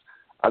agnostics,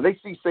 they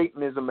see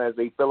Satanism as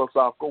a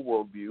philosophical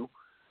worldview,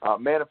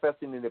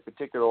 manifesting in a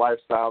particular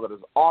lifestyle that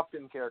is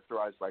often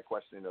characterized by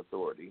questioning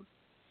authority.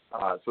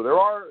 So there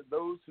are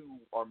those who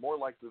are more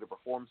likely to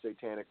perform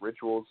satanic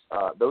rituals.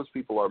 Those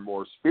people are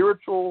more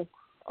spiritual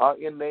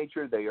in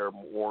nature. They are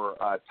more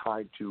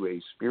tied to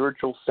a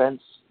spiritual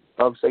sense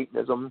of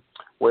Satanism,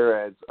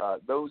 whereas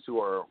those who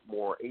are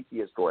more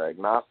atheist or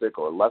agnostic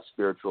or less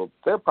spiritual,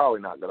 they're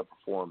probably not going to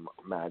perform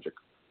magic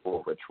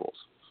or rituals.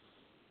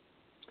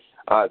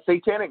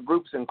 Satanic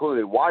groups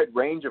include a wide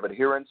range of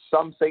adherents.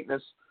 Some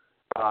Satanists,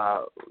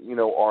 are,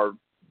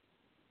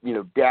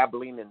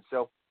 dabbling in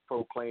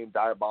self-proclaimed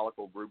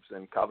diabolical groups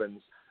and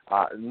covens.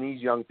 And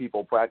these young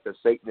people practice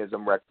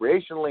Satanism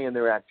recreationally, and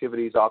their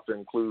activities often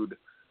include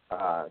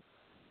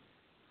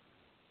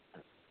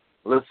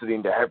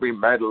listening to heavy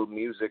metal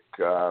music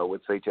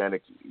with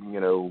satanic,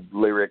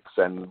 lyrics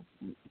and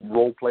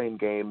role-playing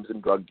games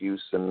and drug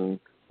use and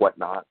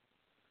whatnot,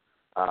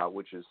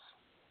 which is,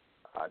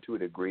 to a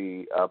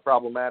degree,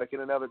 problematic in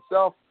and of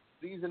itself.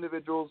 These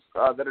individuals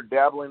that are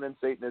dabbling in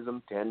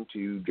Satanism tend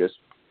to just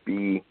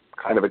be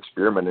kind of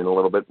experimenting a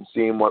little bit and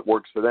seeing what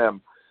works for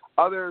them.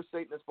 Other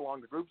Satanists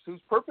belong to groups whose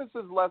purpose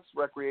is less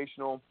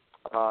recreational.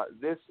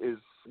 This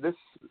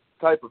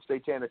type of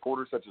satanic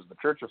order, such as the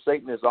Church of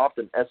Satan, is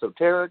often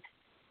esoteric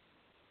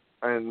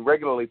and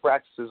regularly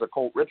practices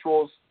occult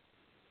rituals,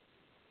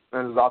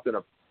 and is often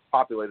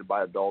populated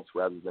by adults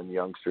rather than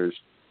youngsters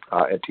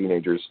and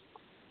teenagers.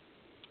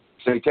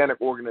 Satanic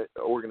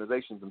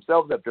organizations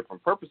themselves have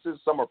different purposes.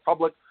 Some are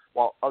public,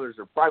 while others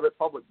are private.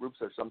 Public groups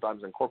are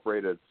sometimes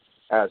incorporated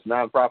as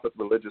nonprofit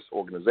religious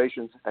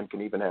organizations and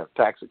can even have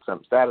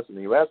tax-exempt status in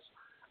the U.S.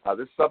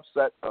 This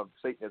subset of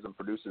Satanism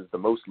produces the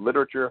most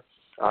literature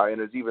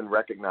and is even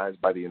recognized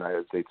by the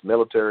United States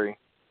military.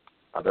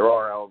 There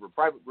are, however,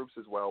 private groups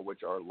as well, which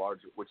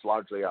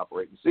largely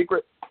operate in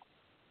secret.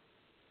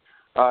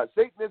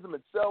 Satanism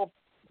itself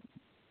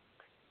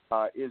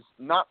is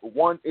not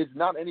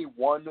any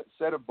one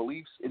set of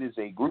beliefs. It is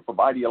a group of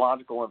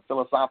ideological and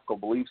philosophical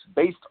beliefs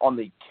based on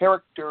the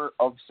character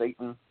of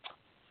Satan.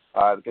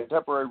 The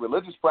contemporary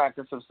religious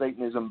practice of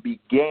Satanism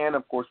began,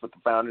 of course, with the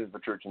founding of the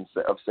Church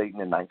of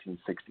Satan in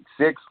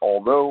 1966,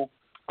 although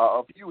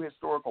a few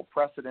historical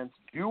precedents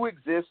do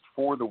exist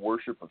for the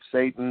worship of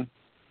Satan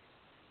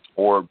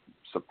or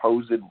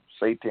supposed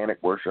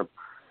satanic worship.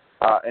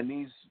 And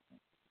these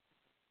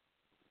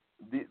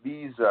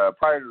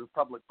prior to the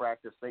public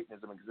practice,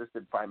 Satanism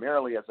existed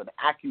primarily as an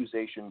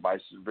accusation by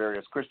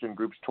various Christian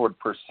groups toward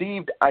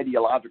perceived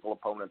ideological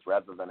opponents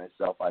rather than a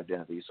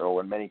self-identity. So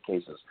in many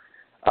cases,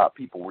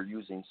 people were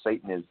using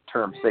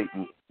term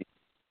Satan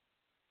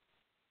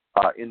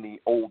in the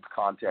old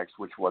context,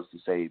 which was to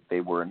say they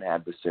were an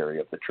adversary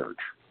of the church.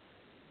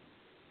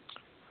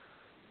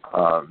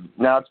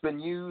 Now it's been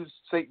used,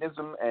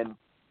 Satanism and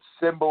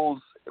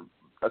symbols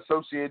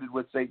associated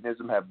with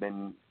Satanism have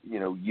been,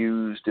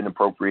 used and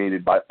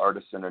appropriated by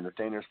artists and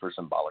entertainers for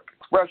symbolic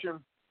expression.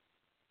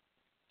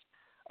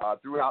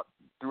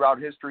 Throughout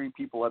history,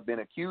 people have been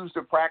accused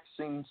of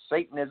practicing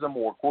Satanism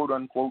or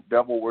quote-unquote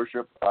devil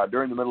worship.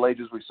 During the Middle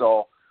Ages, we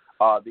saw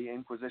the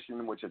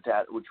Inquisition, which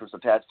was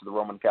attached to the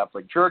Roman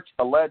Catholic Church,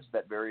 alleged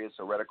that various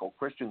heretical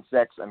Christian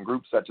sects and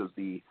groups such as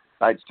the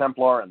Knights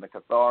Templar and the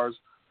Cathars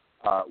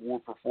were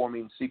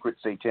performing secret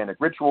satanic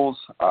rituals.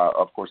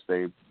 Of course,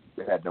 they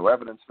had no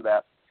evidence for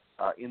that.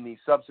 In the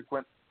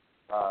subsequent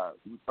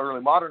early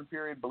modern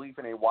period, belief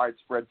in a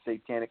widespread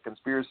satanic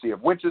conspiracy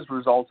of witches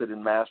resulted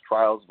in mass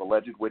trials of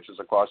alleged witches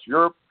across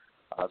Europe,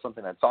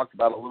 something I talked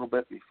about a little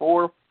bit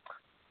before.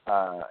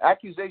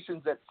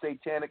 Accusations that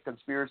satanic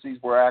conspiracies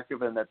were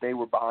active and that they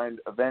were behind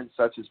events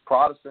such as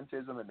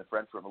Protestantism and the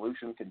French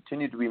Revolution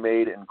continued to be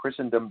made in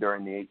Christendom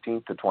during the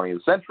 18th to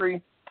 20th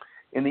century.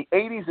 In the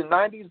 80s and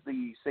 90s,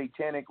 the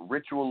satanic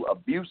ritual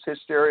abuse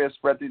hysteria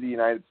spread through the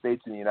United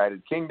States and the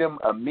United Kingdom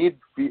amid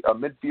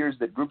fears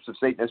that groups of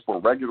Satanists were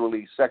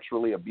regularly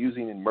sexually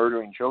abusing and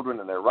murdering children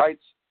and their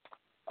rights.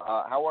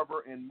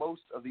 However, in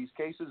most of these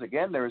cases,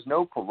 again, there is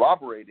no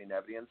corroborating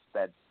evidence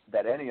that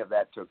any of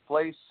that took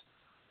place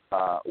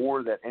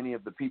or that any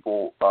of the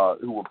people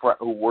who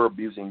were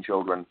abusing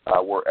children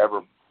were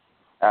ever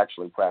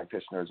actually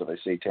practitioners of a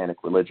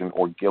satanic religion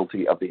or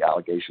guilty of the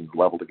allegations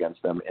leveled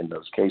against them in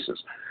those cases.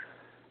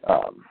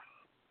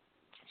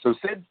 So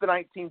since the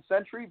 19th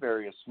century,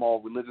 various small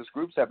religious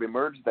groups have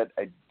emerged that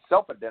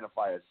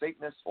self-identify as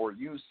Satanists or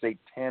use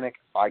satanic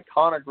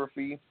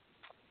iconography.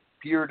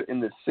 Appeared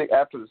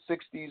after the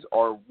 60s,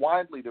 are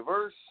widely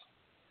diverse.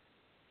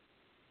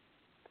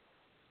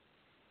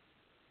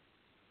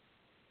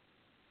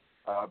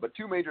 But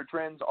two major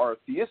trends are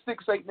theistic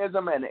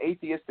Satanism and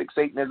atheistic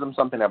Satanism,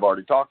 something I've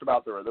already talked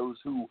about. There are those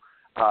who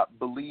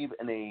believe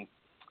in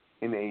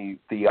a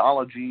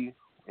theology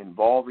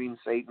involving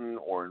Satan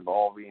or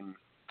involving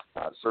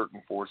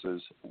certain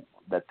forces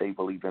that they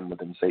believe in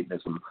within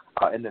Satanism,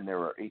 and then there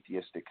are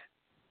atheistic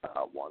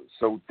ones.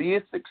 So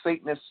theistic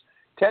Satanists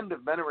tend to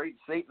venerate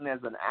Satan as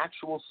an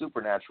actual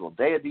supernatural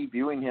deity,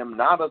 viewing him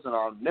not as an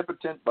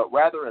omnipotent, but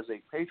rather as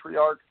a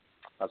patriarch.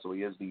 So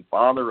he is the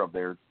father of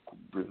their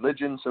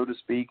religion, so to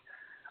speak.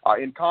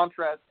 In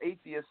contrast,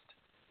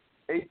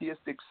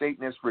 atheistic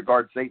Satanists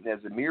regard Satan as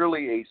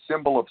merely a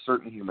symbol of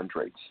certain human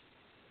traits.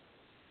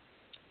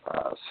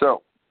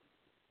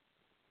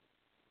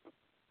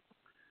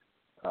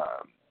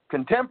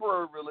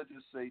 Contemporary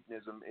religious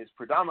Satanism is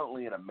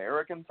predominantly an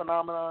American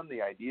phenomenon.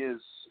 The idea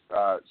is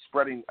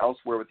spreading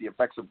elsewhere with the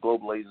effects of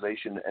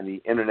globalization and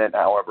the Internet,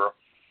 however,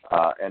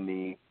 and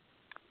the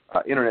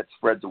Internet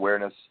spreads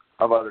awareness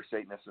of other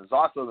Satanists. It's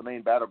also the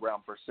main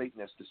battleground for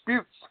Satanist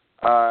disputes.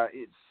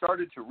 It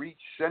started to reach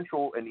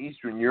Central and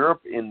Eastern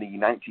Europe in the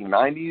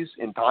 1990s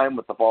in time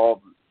with the fall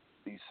of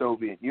the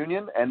Soviet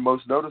Union, and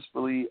most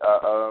noticeably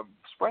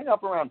sprang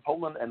up around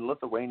Poland and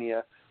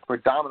Lithuania,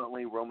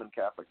 predominantly Roman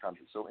Catholic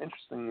countries. So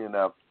interestingly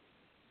enough,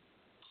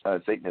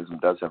 Satanism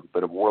does have a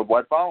bit of a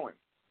worldwide following.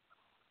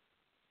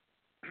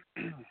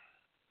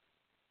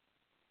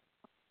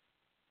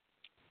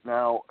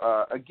 Now,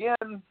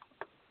 again,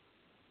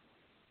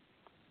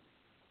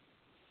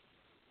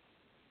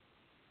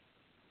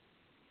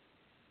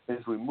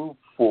 as we move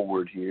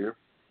forward here,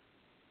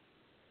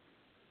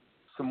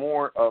 some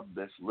more of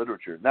this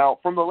literature. Now,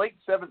 from the late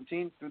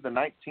 17th through the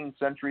 19th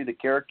century, the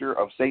character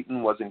of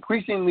Satan was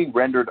increasingly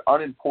rendered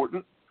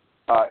unimportant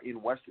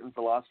in Western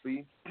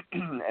philosophy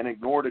and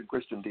ignored in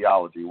Christian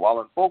theology.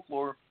 While in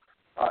folklore,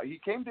 he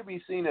came to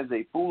be seen as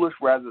a foolish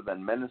rather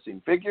than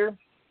menacing figure.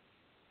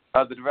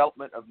 The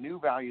development of new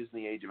values in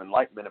the Age of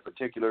Enlightenment in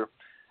particular,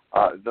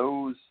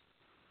 those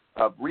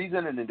of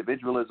reason and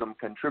individualism,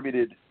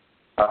 contributed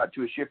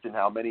to a shift in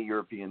how many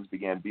Europeans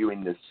began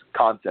viewing this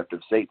concept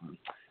of Satan.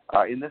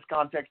 In this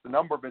context, a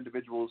number of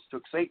individuals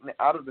took Satan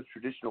out of the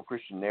traditional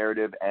Christian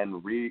narrative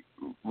and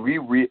reread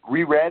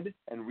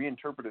and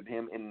reinterpreted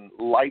him in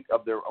light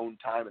of their own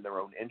time and their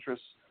own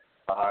interests,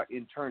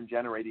 in turn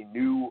generating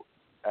new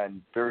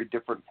and very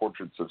different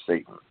portraits of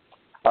Satan.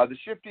 The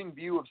shifting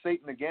view of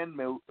Satan, again,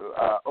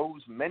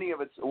 owes many of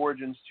its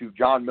origins to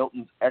John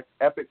Milton's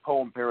epic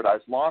poem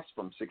Paradise Lost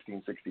from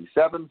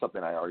 1667,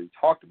 something I already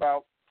talked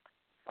about,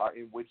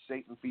 in which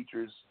Satan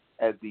features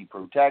as the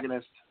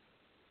protagonist.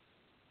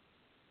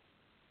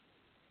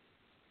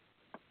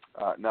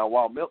 Now,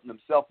 while Milton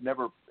himself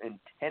never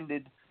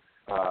intended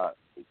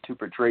to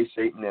portray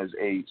Satan as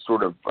a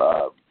sort of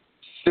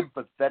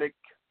sympathetic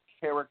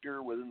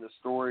character within the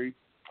story,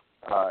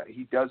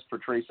 he does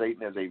portray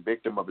Satan as a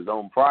victim of his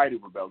own pride who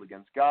rebelled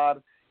against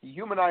God. He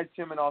humanized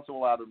him and also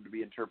allowed him to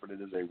be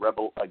interpreted as a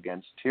rebel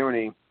against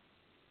tyranny.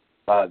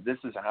 This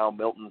is how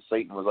Milton's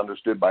Satan was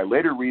understood by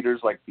later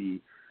readers like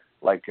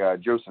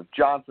Joseph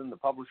Johnson, the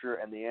publisher,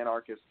 and the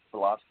anarchist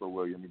philosopher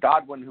William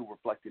Godwin, who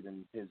reflected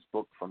in his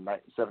book from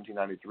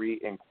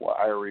 1793,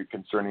 Inquiry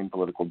Concerning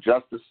Political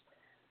Justice.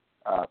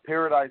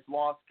 Paradise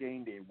Lost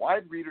gained a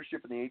wide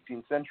readership in the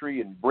 18th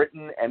century in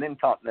Britain and in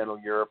continental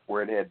Europe,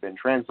 where it had been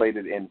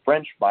translated in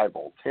French by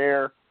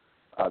Voltaire.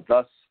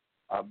 Thus,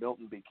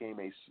 Milton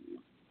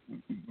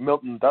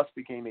thus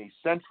became a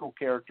central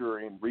character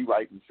in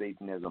rewriting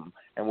Satanism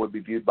and would be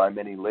viewed by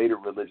many later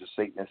religious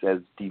Satanists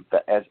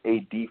as a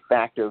de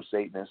facto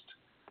Satanist,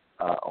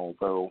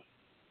 although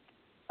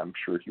I'm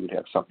sure he would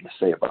have something to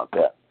say about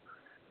that.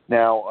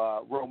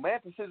 Now,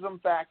 Romanticism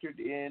factored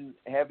in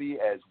heavy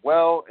as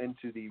well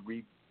into the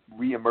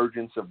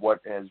reemergence of what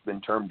has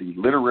been termed the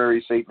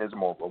literary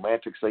Satanism or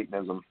romantic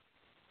Satanism.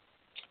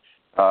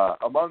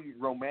 Among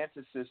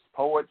Romanticist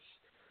poets,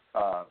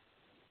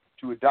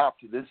 to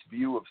adopt this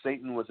view of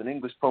Satan was an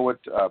English poet,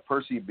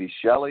 Percy B.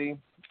 Shelley,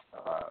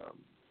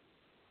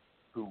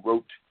 who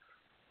wrote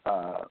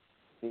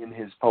in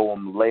his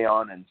poem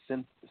Leon and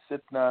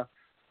Sithna,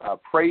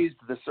 praised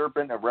the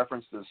serpent, a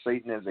reference to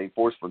Satan as a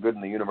force for good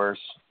in the universe.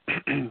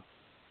 Of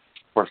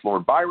course,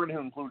 Lord Byron, who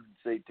included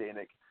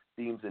satanic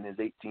themes in his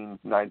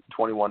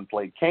 1821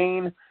 play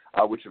Cain,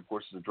 which, of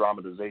course, is a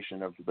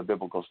dramatization of the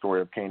biblical story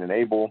of Cain and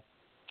Abel.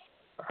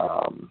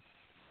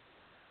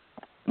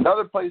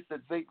 Another place that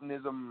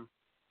Satanism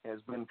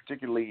has been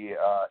particularly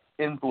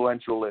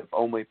influential, if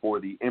only for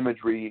the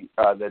imagery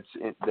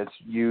that's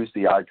used,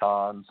 the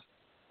icons,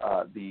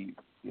 the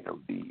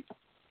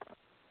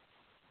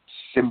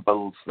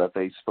symbols that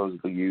they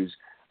supposedly use.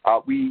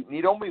 We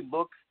need only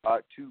look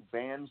to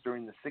bands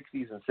during the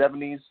 60s and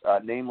 70s,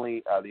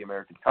 namely the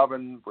American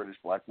Coven, British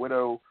Black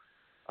Widow.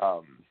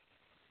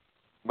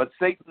 But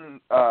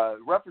Satan,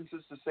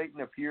 references to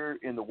Satan appear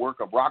in the work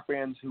of rock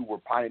bands who were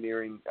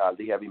pioneering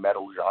the heavy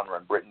metal genre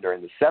in Britain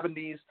during the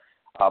 70s.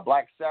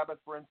 Black Sabbath,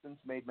 for instance,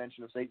 made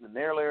mention of Satan in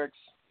their lyrics,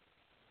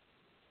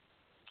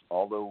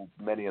 although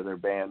many of their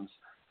band's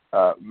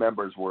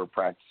members were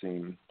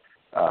practicing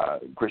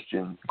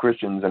Christians,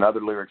 and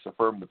other lyrics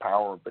affirmed the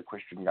power of the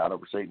Christian God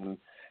over Satan.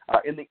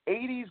 In the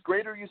 80s,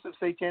 greater use of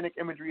satanic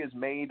imagery is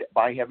made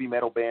by heavy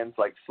metal bands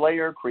like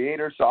Slayer,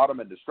 Creator, Sodom,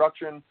 and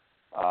Destruction.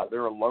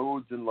 There are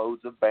loads and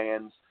loads of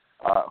bands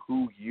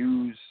who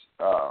use,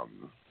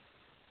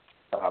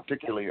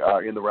 particularly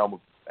in the realm of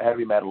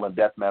heavy metal and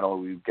death metal.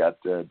 We've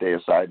got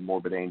Deicide,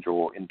 Morbid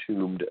Angel,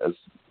 Entombed,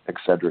 et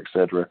cetera, et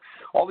cetera.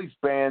 All these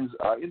bands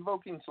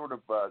invoking sort of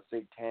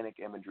satanic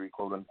imagery,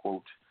 quote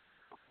unquote,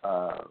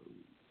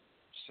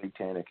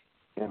 satanic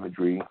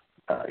imagery,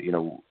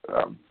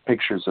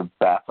 pictures of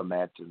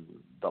Baphomet and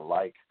the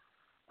like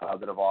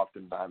that have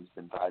oftentimes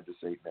been tied to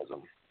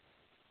Satanism.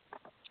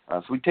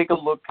 So we take a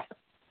look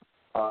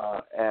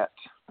at.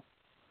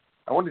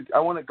 I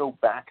want to go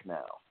back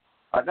now.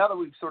 Now that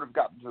we've sort of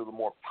gotten to the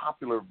more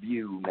popular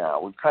view, now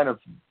we've kind of.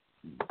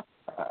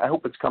 I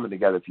hope it's coming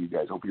together for you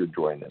guys. I hope you're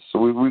enjoying this. So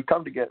we've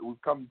come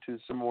to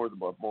some more of the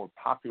more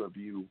popular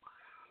view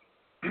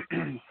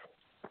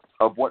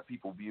of what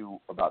people view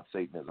about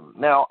Satanism.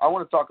 Now I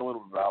want to talk a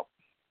little bit about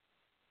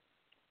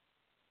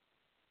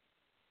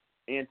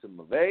Anton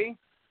LaVey,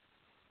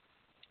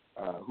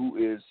 who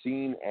is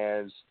seen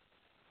as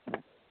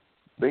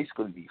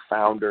basically the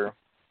founder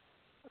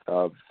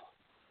of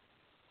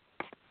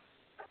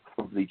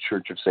the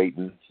Church of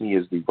Satan. He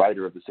is the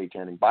writer of the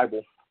Satanic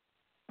Bible.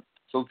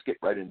 So let's get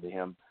right into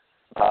him.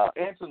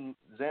 Anton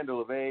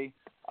Szandor LaVey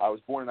was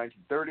born in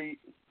 1930,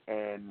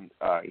 and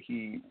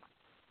he,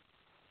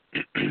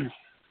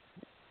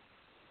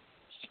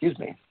 excuse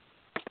me,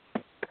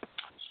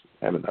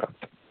 having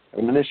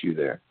an issue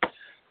there.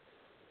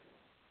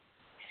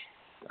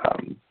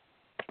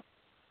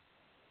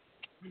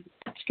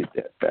 Let's get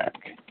that back.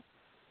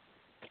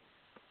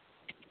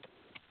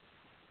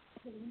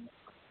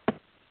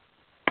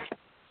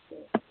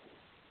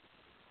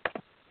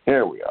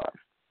 There we are.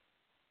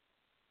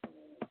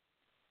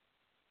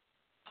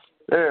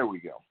 There we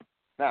go.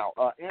 Now,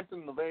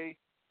 Anton LaVey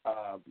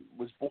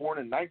was born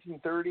in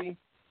 1930,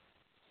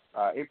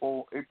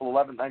 April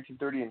 11,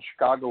 1930, in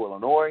Chicago,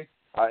 Illinois,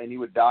 and he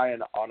would die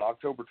on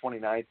October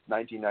 29th,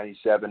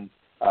 1997,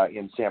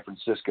 in San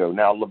Francisco.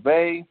 Now,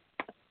 LaVey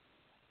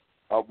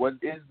was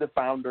the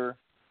founder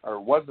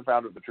of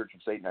the Church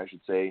of Satan, I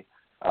should say,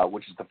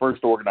 which is the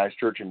first organized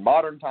church in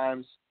modern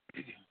times,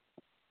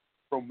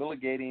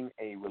 promulgating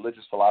a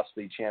religious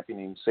philosophy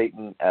championing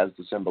Satan as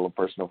the symbol of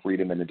personal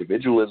freedom and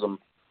individualism.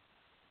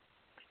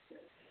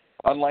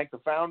 Unlike the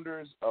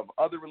founders of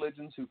other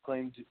religions who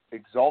claimed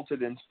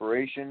exalted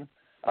inspiration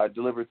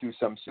delivered through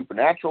some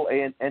supernatural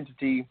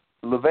entity,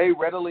 LaVey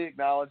readily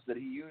acknowledged that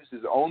he used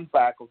his own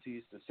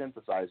faculties to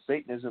synthesize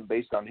Satanism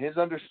based on his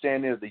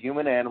understanding of the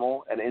human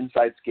animal and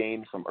insights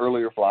gained from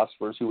earlier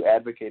philosophers who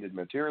advocated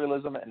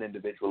materialism and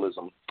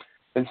individualism.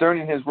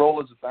 Concerning his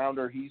role as a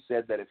founder, he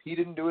said that if he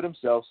didn't do it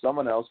himself,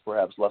 someone else,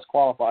 perhaps less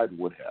qualified,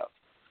 would have.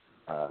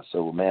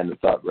 So a man that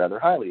thought rather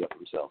highly of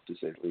himself, to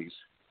say the least.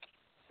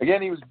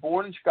 Again, he was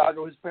born in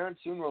Chicago. His parents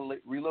soon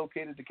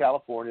relocated to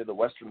California, the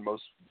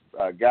westernmost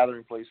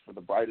gathering place for the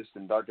brightest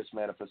and darkest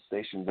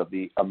manifestations of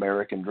the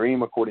American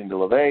dream, according to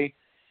LaVey.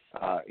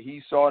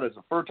 He saw it as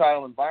a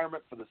fertile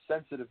environment for a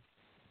sensitive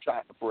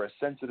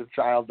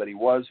child that he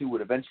was, who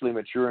would eventually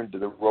mature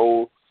into a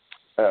role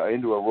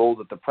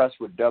that the press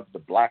would dub the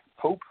Black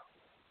Pope.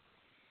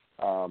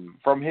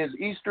 From his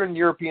Eastern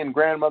European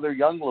grandmother,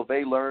 young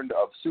LaVey learned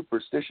of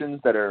superstitions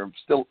that are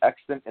still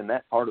extant in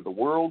that part of the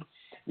world.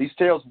 These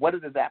tales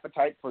whetted his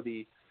appetite for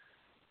the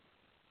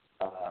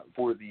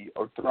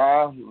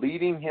Othra,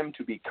 leading him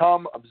to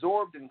become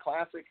absorbed in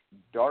classic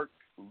dark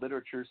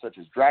literature such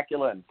as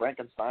Dracula and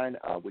Frankenstein,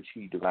 which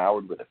he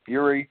devoured with a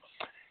fury.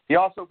 He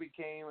also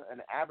became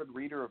an avid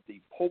reader of the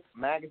pulp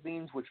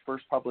magazines, which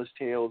first published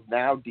tales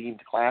now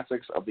deemed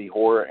classics of the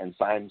horror and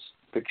science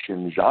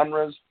fiction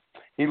genres.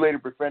 He later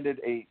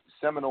befriended a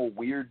seminal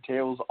weird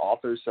tales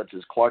authors such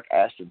as Clark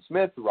Ashton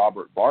Smith,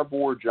 Robert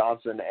Barbour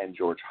Johnson, and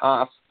George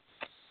Haas.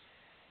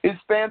 His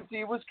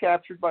fancy was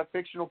captured by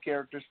fictional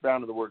characters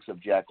found in the works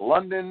of Jack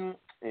London,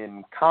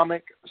 in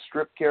comic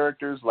strip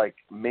characters like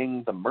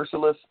Ming the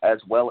Merciless, as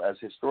well as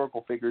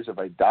historical figures of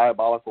a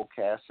diabolical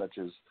cast such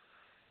as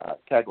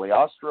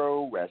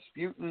Cagliostro,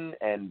 Rasputin,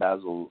 and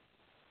Basil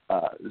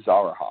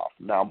Zaharoff.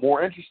 Now,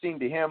 more interesting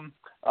to him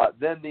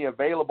than the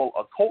available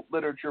occult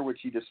literature, which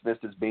he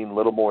dismissed as being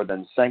little more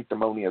than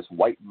sanctimonious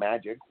white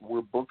magic,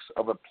 were books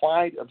of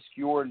applied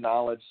obscure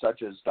knowledge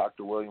such as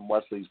Dr. William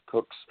Wesley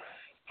Cook's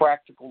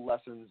Practical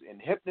Lessons in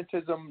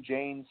Hypnotism,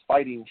 Jane's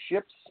Fighting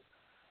Ships,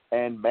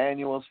 and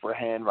Manuals for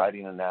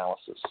Handwriting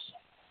Analysis.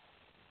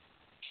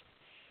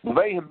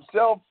 LaVey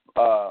himself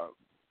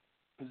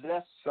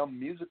possessed some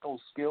musical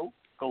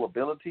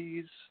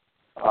abilities,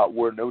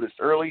 were noticed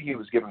early. He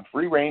was given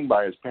free rein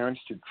by his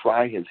parents to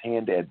try his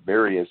hand at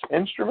various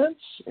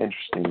instruments,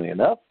 interestingly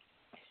enough.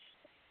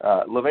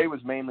 LaVey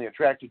was mainly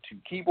attracted to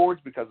keyboards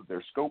because of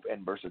their scope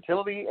and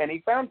versatility, and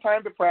he found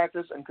time to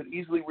practice and could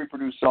easily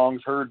reproduce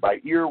songs heard by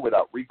ear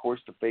without recourse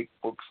to fake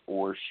books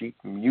or sheet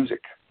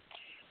music.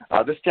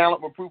 This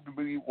talent will prove to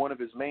be one of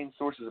his main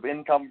sources of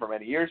income for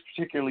many years,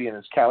 particularly in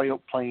his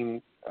calliope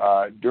playing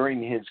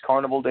during his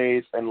carnival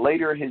days, and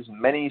later his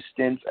many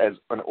stints as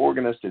an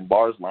organist in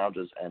bars,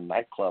 lounges, and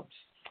nightclubs.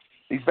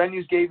 These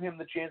venues gave him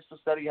the chance to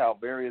study how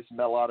various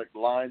melodic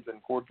lines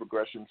and chord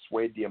progressions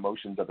swayed the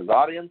emotions of his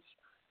audience.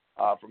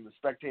 From the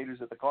spectators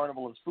at the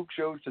carnival and spook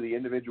shows to the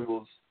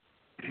individuals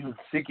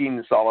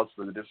seeking solace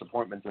for the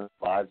disappointments of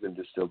their lives in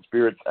distilled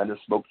spirits and the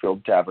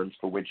smoke-filled taverns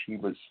for which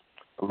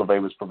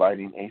LaVey was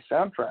providing a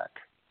soundtrack.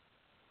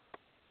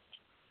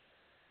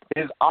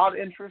 His odd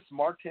interests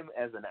marked him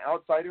as an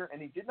outsider, and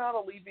he did not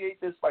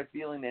alleviate this by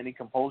feeling any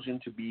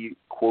compulsion to be,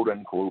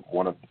 quote-unquote,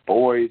 one of the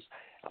boys.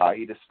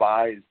 He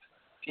despised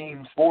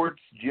team sports,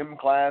 gym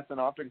class, and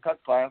often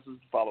cut classes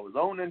to follow his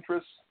own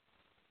interests.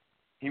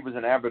 He was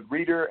an avid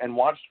reader and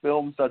watched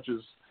films such as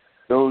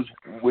those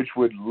which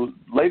would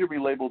later be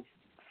labeled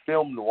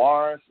film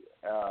noir,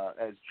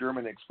 as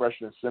German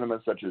expressionist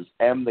cinema such as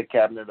M, The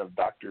Cabinet of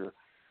Dr.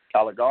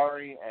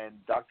 Caligari, and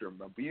Dr.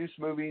 Mabuse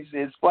movies.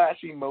 His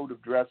flashy mode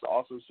of dress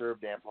also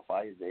served to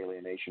amplify his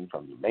alienation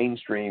from the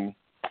mainstream.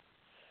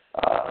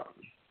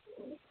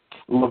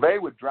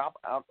 LaVey would drop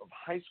out of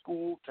high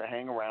school to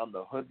hang around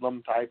the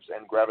hoodlum types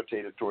and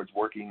gravitated towards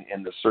working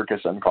in the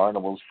circus and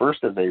carnivals,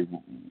 first as a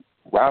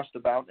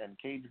roustabout and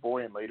cage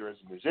boy and later as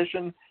a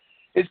musician.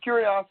 His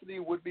curiosity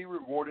would be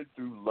rewarded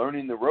through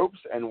learning the ropes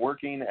and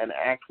working an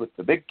act with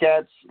the big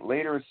cats,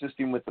 later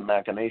assisting with the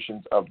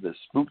machinations of the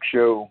spook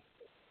show.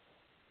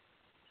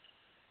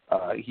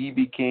 He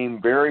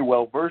became very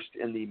well versed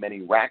in the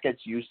many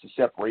rackets used to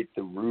separate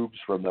the rubes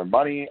from their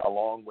money,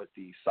 along with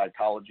the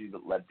psychology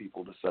that led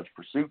people to such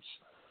pursuits.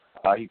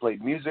 He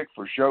played music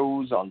for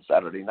shows on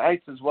Saturday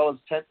nights as well as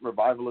tent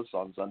revivalists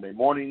on Sunday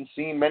mornings,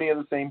 seeing many of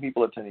the same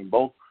people attending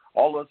both.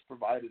 All of us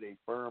provided a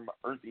firm,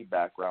 earthy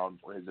background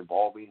for his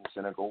evolving,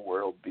 cynical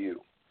worldview.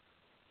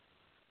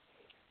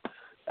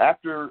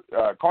 After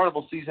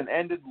carnival season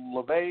ended,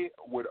 LaVey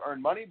would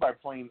earn money by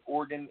playing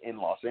organ in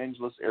Los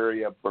Angeles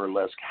area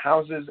burlesque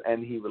houses,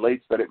 and he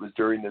relates that it was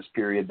during this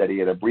period that he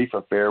had a brief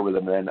affair with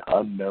a then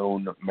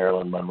unknown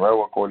Marilyn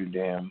Monroe, according to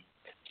him,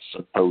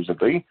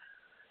 supposedly.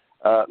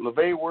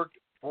 LaVey worked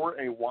for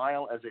a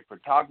while as a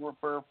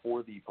photographer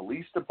for the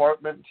police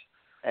department,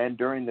 and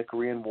during the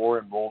Korean War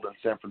enrolled in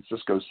San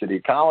Francisco City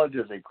College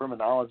as a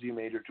criminology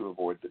major to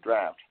avoid the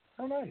draft.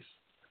 How nice.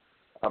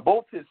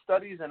 Both his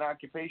studies and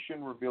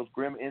occupation revealed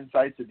grim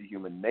insights into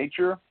human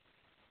nature.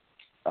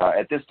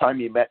 At this time,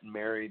 he met and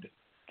married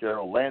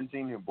Carol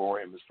Lansing, who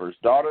bore him his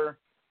first daughter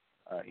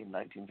in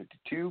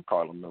 1952,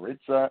 Carla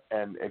Maritza.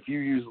 And a few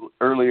years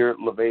earlier,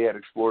 LaVey had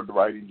explored the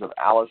writings of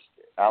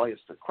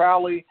Aleister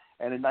Crowley,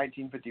 and in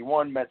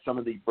 1951 met some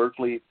of the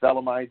Berkeley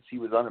Thelemites. He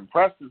was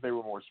unimpressed as they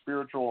were more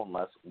spiritual and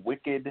less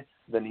wicked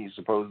than he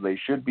supposed they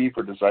should be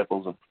for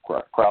disciples of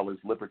Crowley's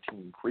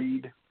libertine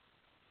creed.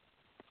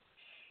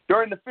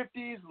 During the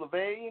 50s,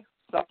 LaVey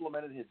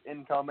supplemented his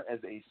income as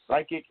a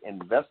psychic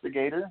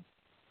investigator.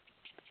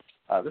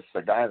 This is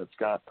a guy that's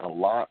got a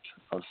lot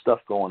of stuff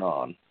going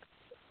on.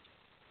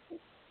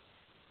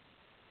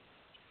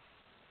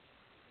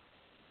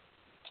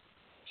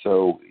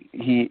 So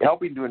he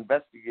helping to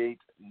investigate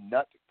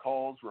nut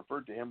calls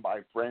referred to him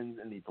by friends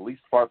in the police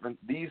department.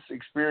 These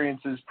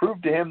experiences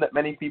proved to him that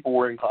many people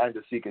were inclined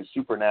to seek a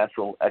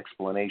supernatural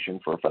explanation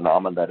for a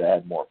phenomenon that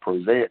had more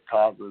prosaic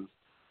causes.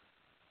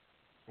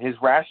 His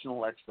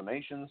rational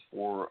explanations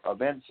for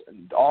events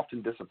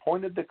often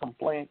disappointed the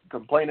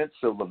complainants,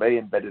 so LaVey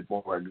invented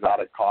more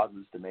exotic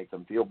causes to make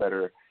them feel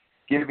better,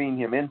 giving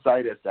him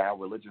insight as to how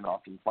religion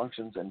often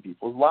functions in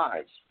people's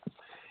lives.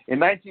 In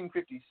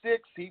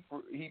 1956,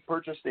 he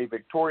purchased a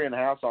Victorian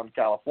house on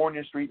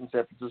California Street in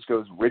San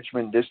Francisco's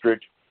Richmond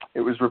district.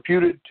 It was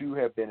reputed to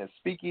have been a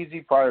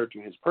speakeasy prior to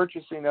his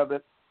purchasing of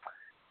it.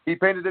 He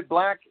painted it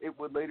black. It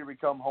would later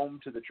become home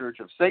to the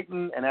Church of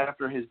Satan, and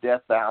after his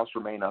death, the house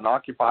remained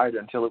unoccupied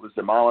until it was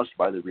demolished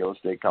by the real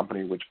estate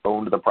company which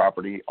owned the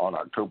property on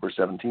October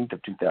 17th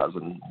of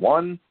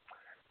 2001.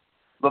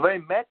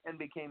 LaVey met and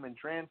became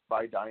entranced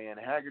by Diane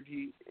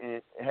Haggerty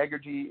in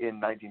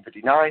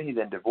 1959. He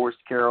then divorced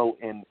Carol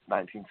in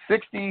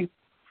 1960.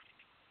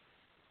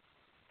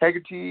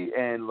 Haggerty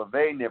and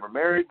LaVey never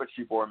married, but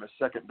she bore him his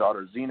second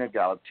daughter, Zena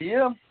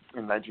Galatea,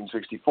 in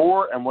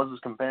 1964, and was his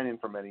companion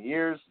for many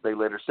years. They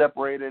later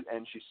separated,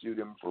 and she sued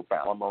him for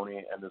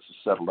palimony, and this was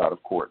settled out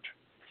of court.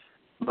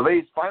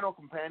 LaVey's final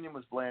companion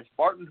was Blanche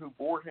Barton, who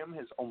bore him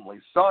his only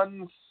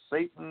son,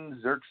 Satan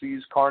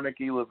Xerxes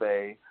Carnegie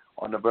LaVey,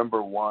 on November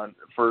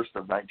 1st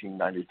of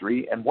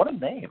 1993, and what a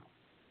name.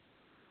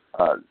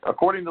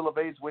 According to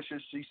LaVey's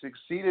wishes, she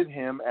succeeded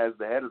him as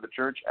the head of the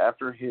church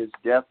after his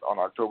death on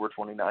October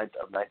 29th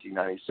of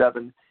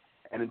 1997,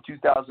 and in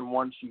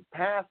 2001, she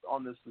passed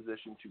on this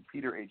position to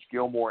Peter H.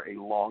 Gilmore, a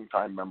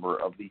longtime member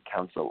of the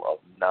Council of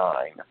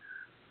Nine.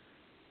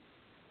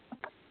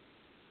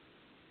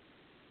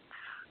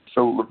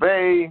 So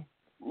LaVey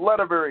led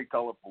a very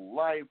colorful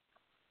life.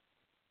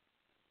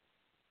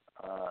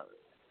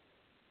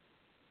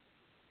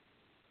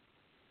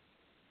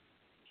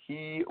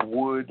 He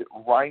would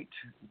write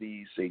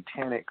the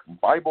Satanic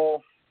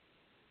Bible.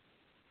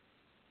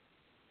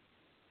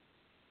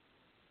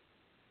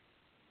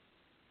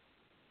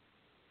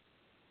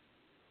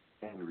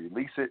 And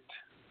release it.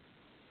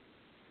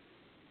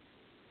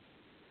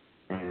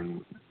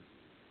 And,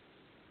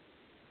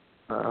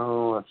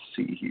 let's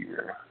see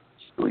here.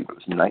 I believe it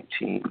was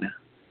 19.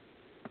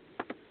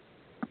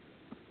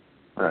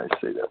 What did I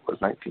say that was?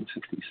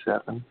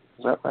 1967.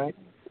 Is that right?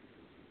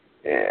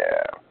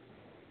 Yeah.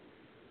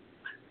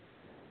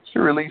 He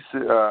released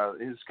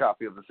his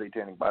copy of the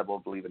Satanic Bible,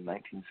 I believe, in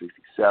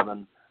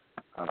 1967.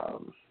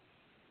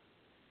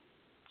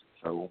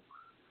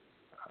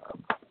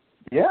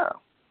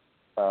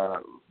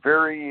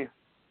 Very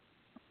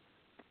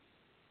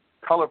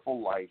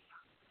colorful life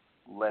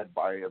led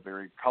by a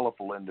very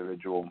colorful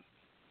individual.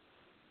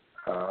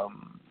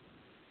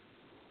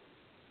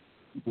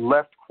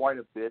 Left quite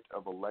a bit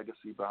of a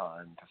legacy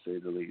behind, to say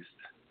the least.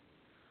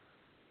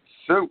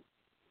 So,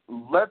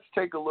 let's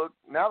take a look.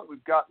 Now that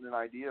we've gotten an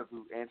idea of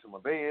who Anton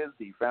LaVey is,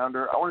 the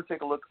founder, I want to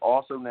take a look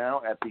also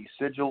now at the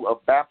sigil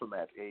of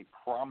Baphomet, a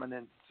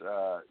prominent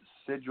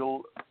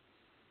sigil.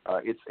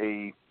 It's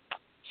a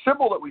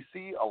symbol that we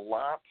see a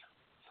lot.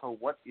 So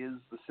what is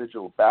the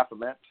sigil of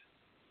Baphomet?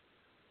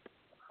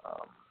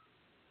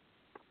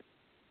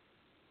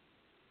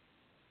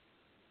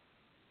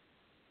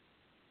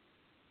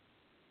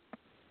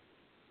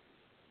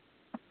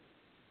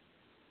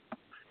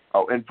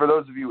 And for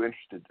those of you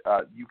interested,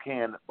 you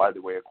can, by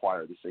the way,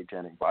 acquire the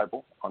Satanic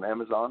Bible on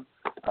Amazon.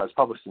 It was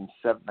published in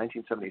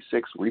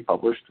 1976,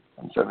 republished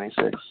in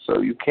 76,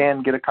 so you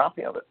can get a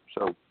copy of it.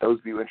 So those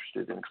of you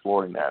interested in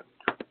exploring that,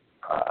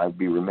 I'd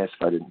be remiss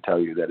if I didn't tell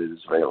you that it is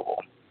available.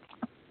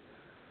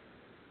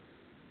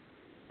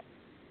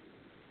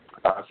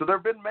 So there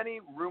have been many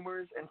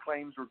rumors and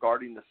claims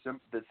regarding the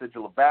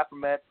sigil of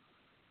Baphomet.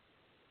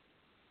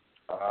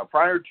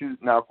 According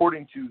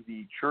to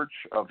the Church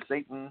of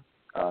Satan,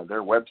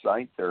 their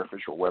website, their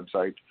official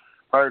website,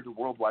 prior to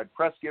worldwide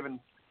press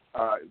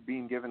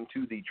being given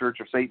to the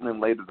Church of Satan and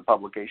later the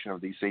publication of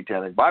the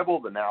Satanic Bible,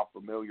 the now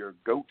familiar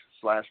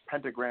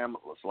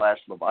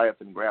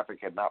goat/pentagram/Leviathan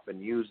graphic had not been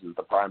used as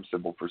the prime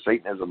symbol for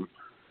Satanism.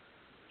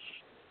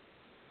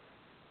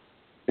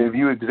 If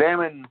you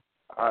examine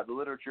the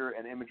literature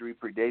and imagery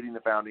predating the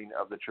founding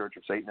of the Church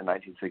of Satan in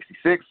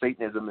 1966,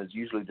 Satanism is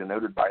usually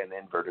denoted by an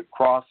inverted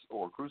cross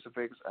or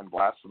crucifix and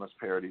blasphemous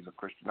parodies of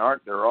Christian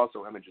art. There are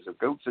also images of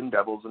goats and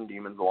devils and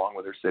demons along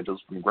with their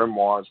sigils from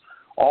grimoires,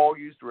 all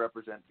used to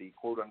represent the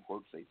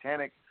quote-unquote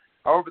satanic.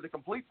 However, the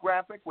complete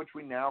graphic, which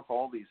we now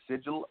call the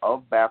sigil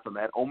of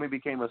Baphomet, only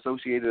became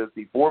associated as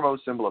the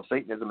foremost symbol of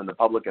Satanism in the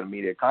public and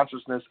media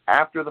consciousness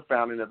after the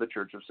founding of the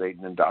Church of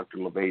Satan and Dr.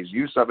 LaVey's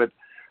use of it.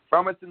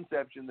 From its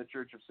inception, the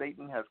Church of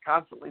Satan has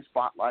constantly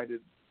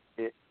spotlighted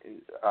in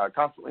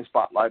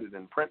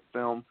print,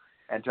 film,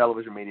 and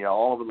television media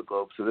all over the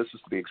globe, so this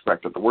is to be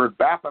expected. The word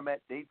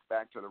Baphomet dates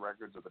back to the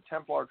records of the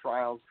Templar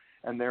trials,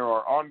 and there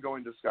are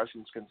ongoing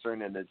discussions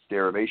concerning its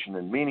derivation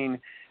and meaning.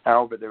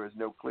 However, there is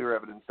no clear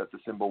evidence that the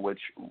symbol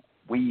which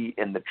we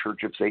in the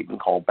Church of Satan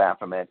call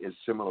Baphomet is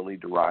similarly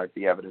derived.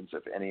 The evidence,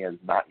 if any, has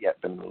not yet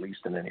been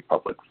released in any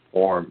public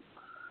form.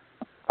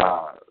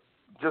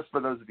 Just for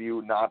those of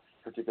you not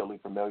particularly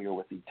familiar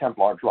with the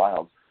Templar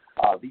trials,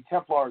 the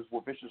Templars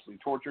were viciously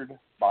tortured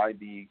by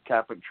the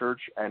Catholic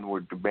Church, and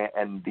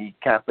the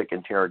Catholic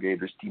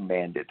interrogators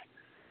demanded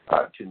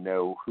to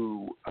know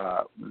who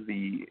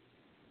the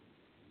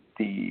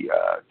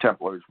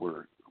Templars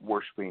were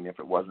worshiping if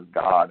it wasn't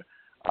God.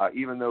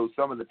 Even though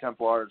some of the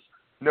Templars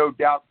no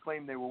doubt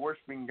claimed they were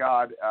worshiping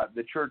God,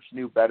 the Church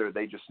knew better.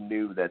 They just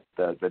knew that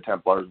the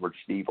Templars were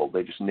just evil.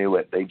 They just knew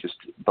it. They just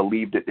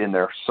believed it in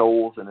their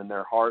souls and in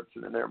their hearts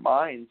and in their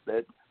minds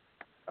that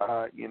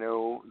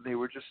they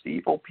were just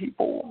evil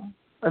people,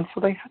 and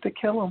so they had to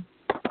kill them.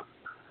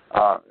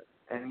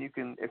 And you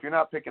can, if you're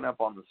not picking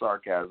up on the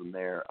sarcasm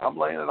there, I'm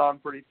laying it on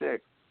pretty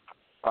thick.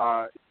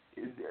 For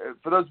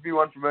those of you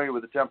unfamiliar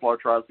with the Templar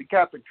trials, the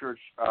Catholic Church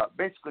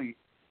basically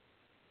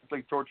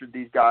tortured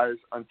these guys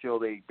until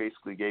they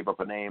basically gave up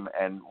a name,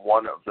 and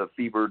one of the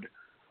fevered,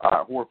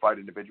 horrified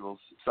individuals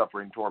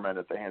suffering torment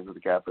at the hands of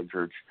the Catholic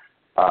Church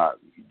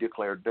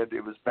declared that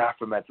it was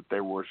Baphomet that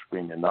they were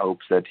worshiping in the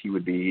hopes that he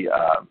would be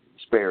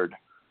spared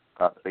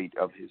the fate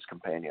of his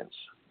companions.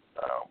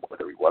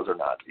 Whether he was or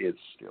not is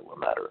still a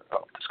matter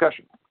of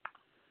discussion.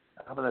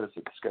 How about that as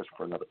a discussion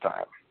for another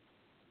time?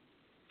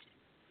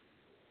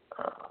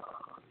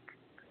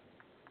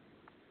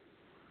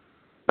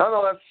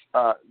 Nonetheless,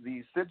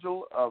 the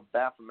sigil of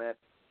Baphomet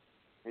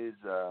has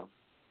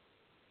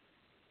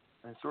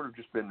sort of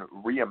just been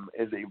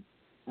is a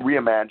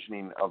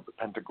reimagining of the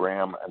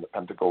pentagram and the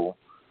pentacle.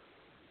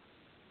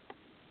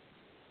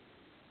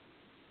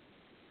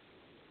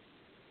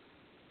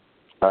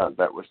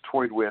 That was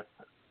toyed with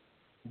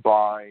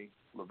by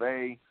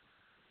LaVey,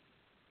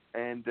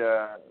 and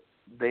the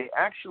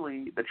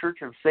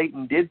Church of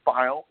Satan did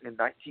file in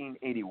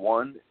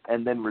 1981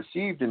 and then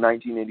received in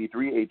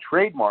 1983 a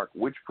trademark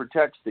which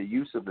protects the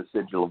use of the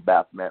sigil of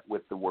Baphomet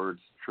with the words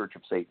Church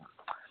of Satan.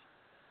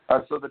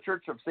 So the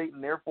Church of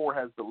Satan therefore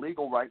has the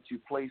legal right to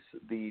place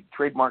the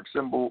trademark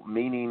symbol,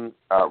 meaning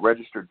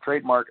registered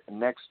trademark,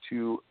 next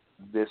to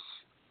this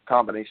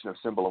combination of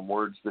symbol and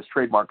words. This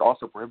trademark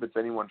also prohibits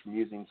anyone from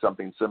using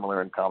something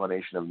similar in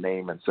combination of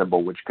name and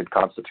symbol, which could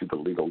constitute a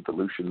legal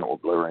dilution or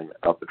blurring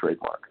of the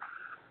trademark.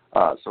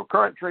 So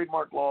current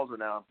trademark laws are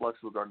now in flux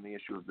regarding the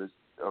issue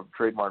of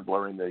trademark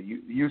blurring, the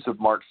use of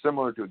marks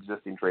similar to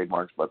existing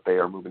trademarks, but they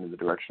are moving in the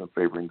direction of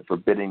favoring the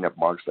forbidding of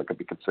marks that could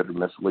be considered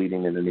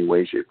misleading in any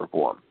way, shape, or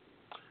form.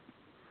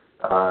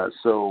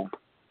 So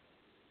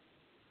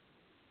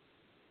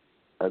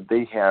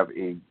they have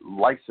a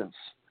license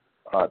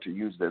to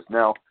use this.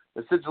 Now,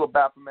 the sigil of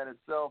Baphomet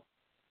itself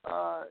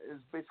is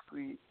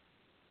basically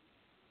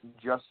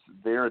just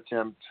their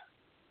attempt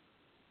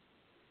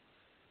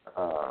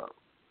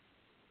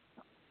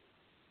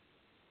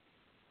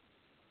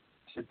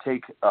to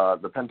take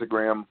the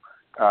pentagram.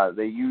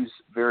 They use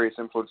various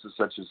influences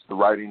such as the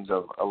writings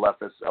of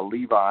Alephus,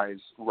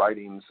 Levi's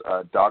writings,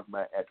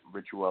 Dogma et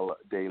Rituel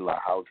de la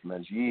Haute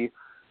Magie,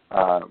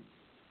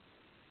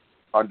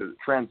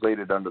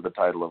 translated under the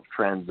title of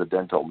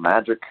Transcendental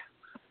Magic.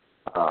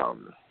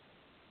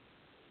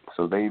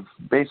 So they've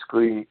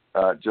basically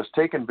just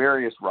taken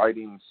various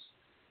writings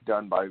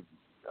done by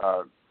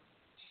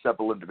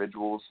several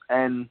individuals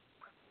and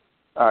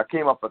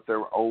came up with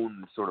their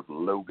own sort of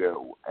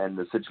logo, and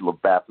the sigil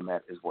of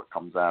Baphomet is what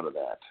comes out of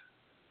that.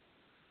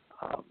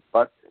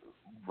 But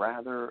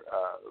rather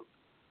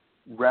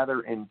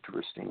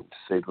interesting, to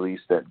say the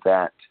least, that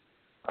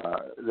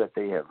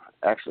they have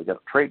actually got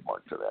a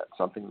trademark to that.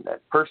 Something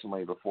that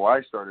personally, before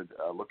I started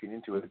looking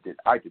into it,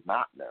 I did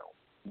not know.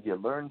 You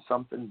learn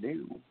something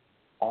new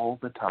all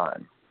the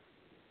time.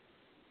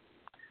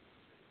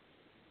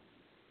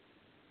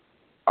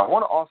 I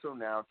want to also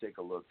now take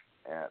a look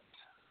at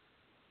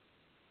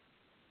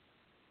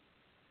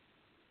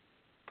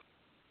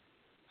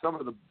some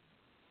of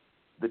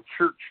the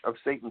Church of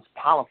Satan's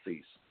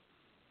policies.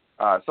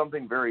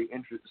 Something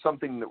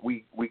that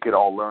we could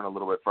all learn a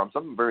little bit from.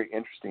 Something very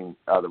interesting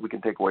that we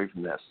can take away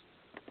from this.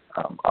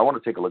 I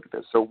want to take a look at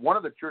this. So one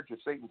of the Church of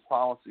Satan's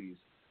policies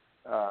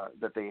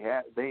that they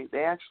have,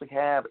 they actually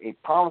have a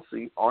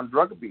policy on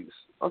drug abuse.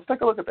 Let's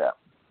take a look at that.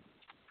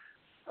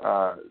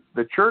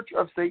 The Church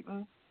of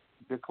Satan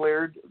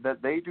declared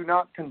that they do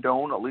not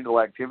condone illegal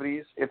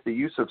activities if the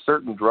use of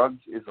certain drugs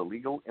is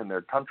illegal in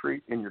their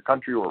country, in your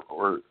country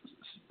or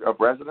of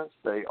residence.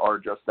 They are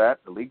just that,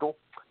 illegal.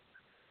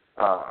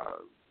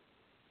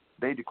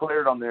 They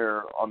declared in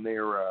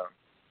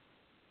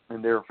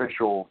their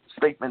official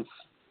statements,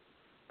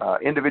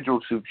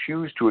 individuals who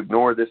choose to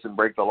ignore this and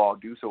break the law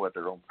do so at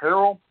their own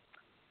peril.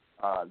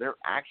 Their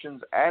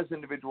actions as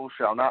individuals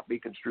shall not be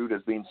construed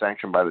as being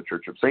sanctioned by the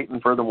Church of Satan.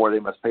 Furthermore, they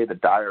must pay the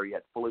dire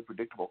yet fully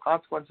predictable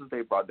consequences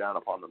they brought down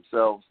upon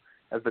themselves,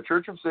 as the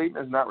Church of Satan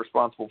is not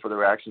responsible for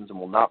their actions and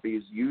will not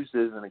be used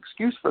as an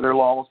excuse for their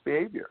lawless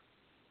behavior.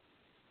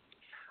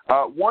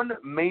 One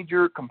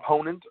major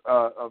component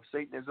of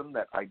Satanism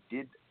that I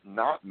did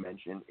not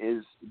mention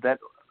is that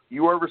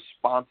you are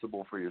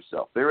responsible for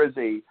yourself. There is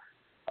a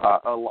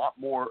lot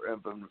more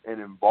of an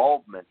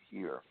involvement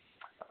here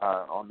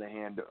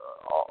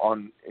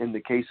in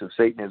the case of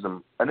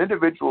Satanism. An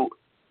individual,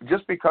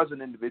 just because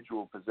an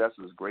individual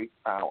possesses great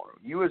power,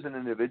 you as an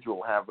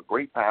individual have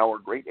great power,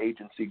 great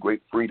agency,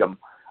 great freedom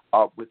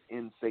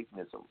within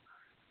Satanism.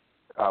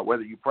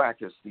 Whether you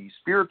practice the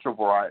spiritual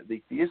variety,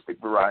 the theistic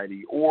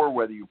variety, or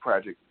whether you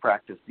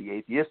practice the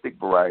atheistic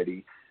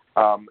variety,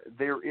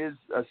 there is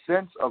a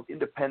sense of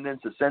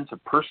independence, a sense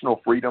of personal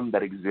freedom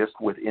that exists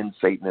within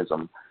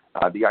Satanism.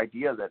 The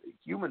idea that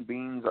human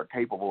beings are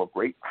capable of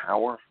great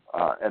power,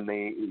 and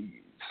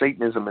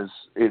Satanism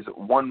is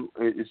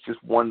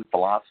just one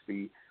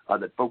philosophy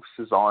that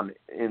focuses on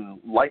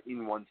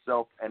enlightening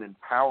oneself and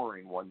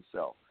empowering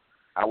oneself.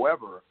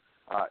 However,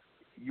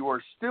 you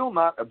are still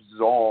not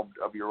absolved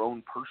of your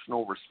own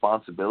personal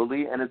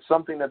responsibility, and it's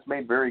something that's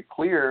made very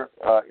clear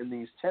in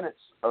these tenets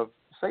of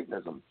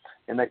Satanism,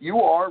 in that you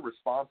are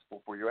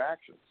responsible for your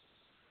actions.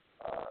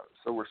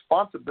 So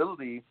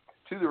responsibility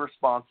to the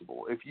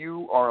responsible. If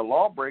you are a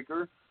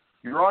lawbreaker,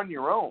 you're on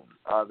your own.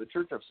 The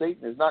Church of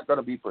Satan is not going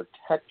to be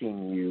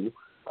protecting you,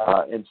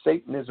 and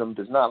Satanism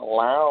does not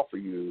allow for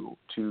you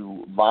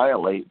to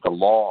violate the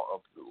law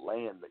of the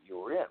land that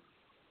you're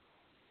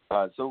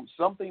in. So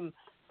something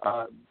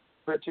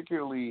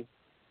particularly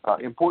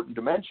important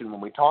to mention when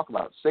we talk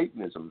about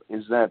Satanism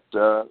is that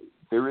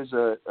there is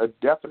a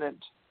definite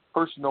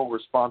personal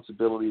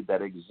responsibility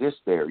that exists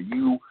there.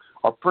 You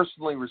are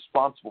personally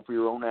responsible for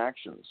your own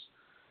actions.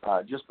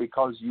 Just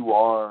because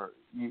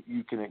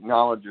you can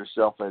acknowledge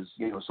yourself as,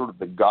 sort of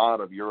the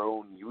god of your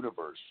own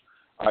universe,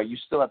 you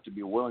still have to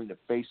be willing to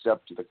face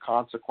up to the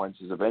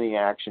consequences of any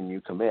action you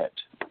commit.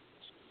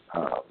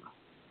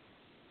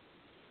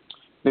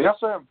 They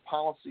also have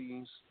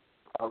policies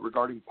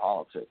regarding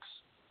politics.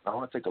 I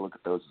want to take a look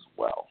at those as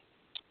well.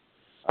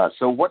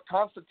 So what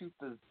constitutes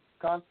the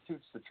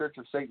Church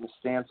of Satan's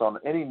stance on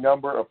any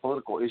number of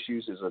political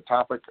issues is a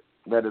topic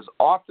that is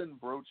often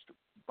broached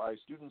by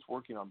students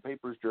working on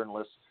papers,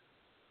 journalists,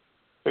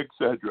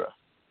 etc.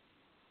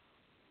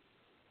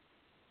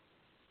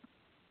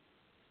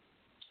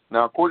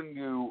 Now, according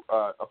to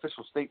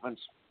official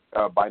statements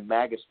by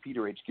Magus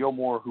Peter H.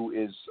 Gilmore, who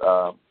is,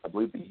 I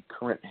believe, the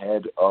current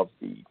head of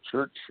the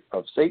Church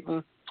of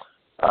Satan,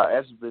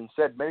 as has been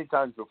said many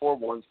times before,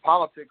 one's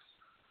politics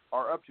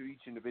are up to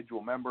each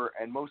individual member,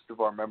 and most of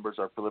our members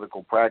are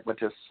political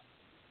pragmatists.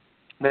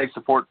 They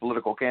support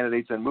political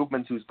candidates and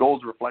movements whose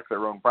goals reflect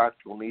their own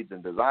practical needs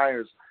and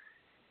desires.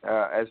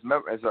 As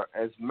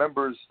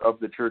members of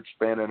the church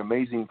span an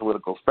amazing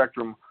political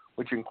spectrum,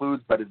 which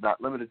includes but is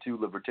not limited to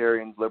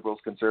libertarians, liberals,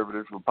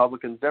 conservatives,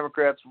 Republicans,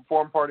 Democrats,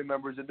 Reform Party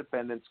members,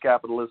 independents,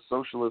 capitalists,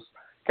 socialists,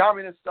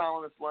 communists,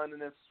 Stalinists,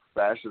 Leninists,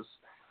 fascists,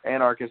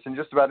 anarchists, and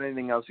just about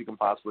anything else you can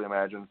possibly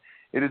imagine.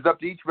 It is up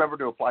to each member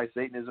to apply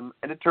Satanism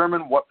and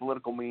determine what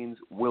political means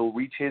will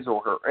reach his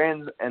or her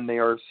ends, and they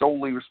are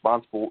solely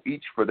responsible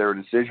each for their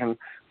decision.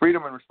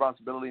 Freedom and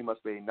responsibility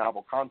must be a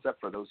novel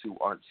concept for those who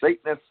aren't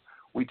Satanists.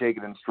 We take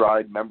it in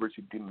stride. Members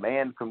who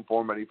demand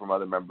conformity from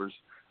other members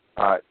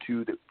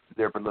to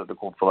their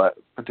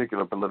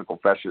particular political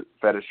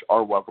fetish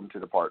are welcome to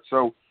depart.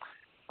 So,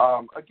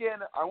 again,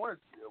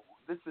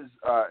 this is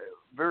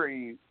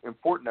very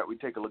important that we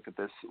take a look at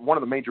this. One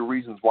of the major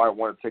reasons why I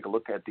want to take a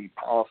look at the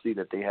policy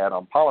that they had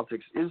on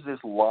politics is this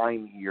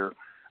line here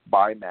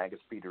by Magus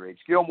Peter H.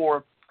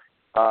 Gilmore,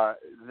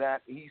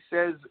 that he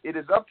says, it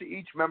is up to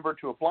each member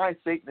to apply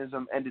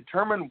Satanism and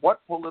determine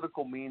what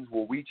political means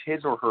will reach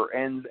his or her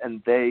ends,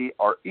 and they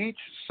are each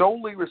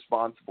solely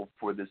responsible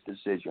for this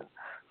decision.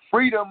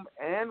 Freedom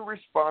and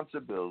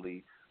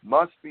responsibility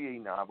must be a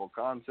novel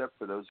concept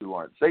for those who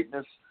aren't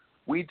Satanists.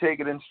 We take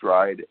it in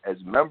stride as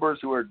members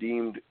who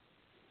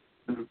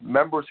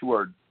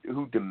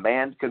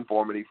demand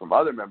conformity from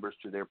other members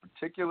to their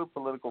particular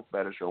political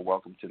fetish are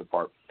welcome to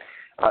depart.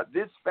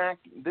 This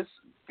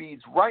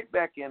feeds right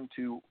back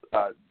into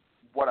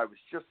what I was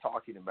just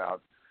talking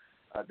about,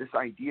 this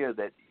idea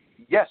that,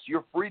 yes,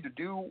 you're free to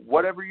do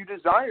whatever you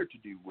desire to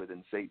do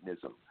within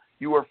Satanism.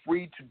 You are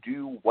free to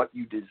do what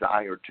you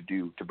desire to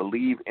do, to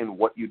believe in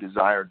what you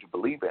desire to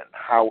believe in.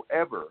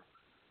 However,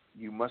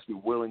 you must be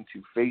willing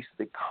to face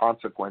the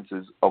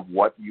consequences of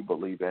what you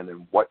believe in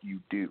and what you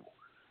do.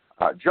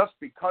 Just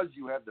because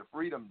you have the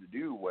freedom to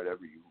do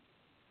whatever you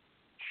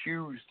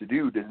choose to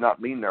do does not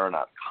mean there are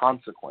not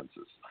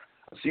consequences.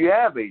 So you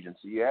have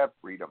agency, you have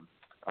freedom.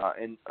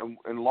 And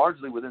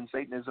largely within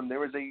Satanism,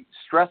 there is a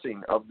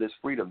stressing of this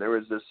freedom. There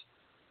is this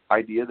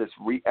idea, this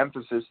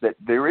re-emphasis that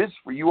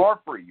you are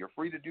free. You're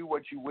free to do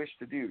what you wish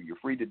to do. You're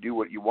free to do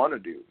what you want to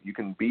do. You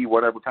can be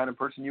whatever kind of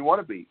person you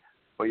want to be.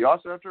 But you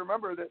also have to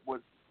remember that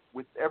with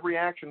every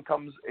action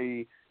comes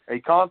a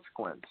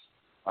consequence.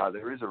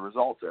 There is a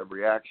result to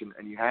every action,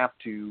 and you have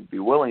to be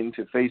willing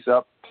to face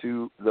up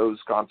to those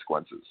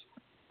consequences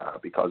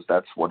because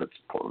that's what it's.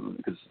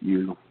 Because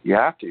you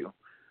have to.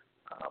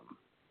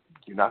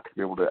 You're not going to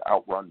be able to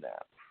outrun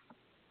that.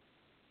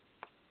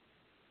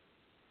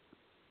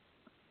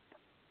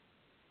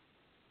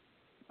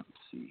 Let's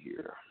see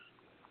here.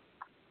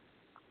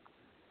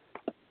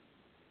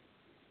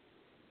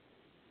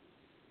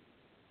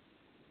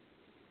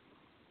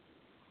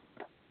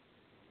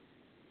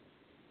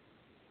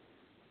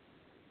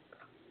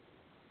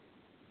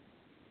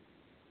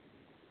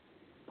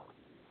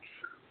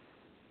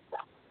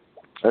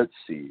 Let's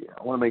see.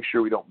 I want to make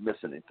sure we don't miss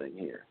anything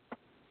here.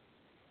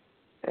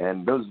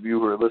 And those of you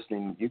who are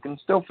listening, you can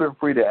still feel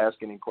free to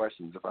ask any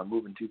questions if I'm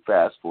moving too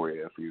fast for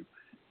you. If you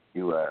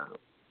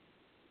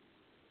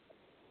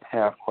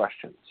have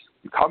questions,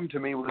 you come to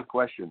me with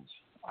questions,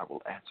 I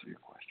will answer your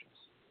questions.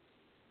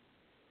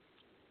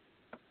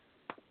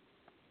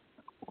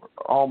 We're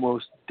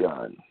almost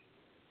done.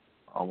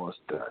 Almost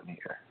done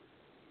here.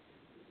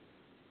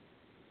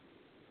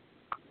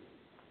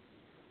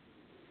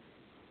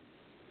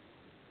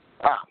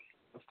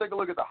 Let's take a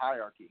look at the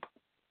hierarchy.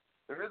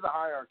 There is a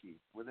hierarchy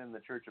within the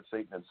Church of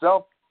Satan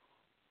itself.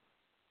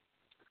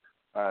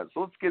 So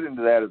let's get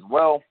into that as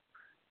well.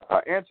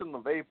 Anselm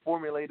LaVey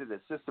formulated a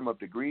system of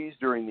degrees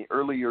during the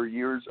earlier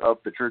years of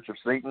the Church of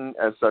Satan.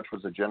 As such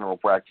was a general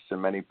practice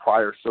in many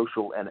prior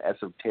social and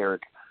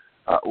esoteric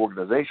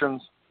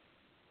organizations.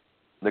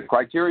 The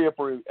criteria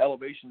for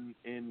elevation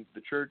in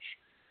the Church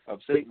of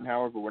Satan,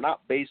 however, were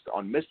not based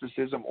on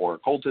mysticism or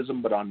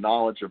occultism, but on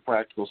knowledge of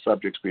practical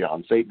subjects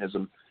beyond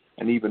Satanism,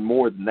 and even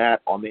more than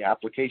that, on the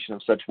application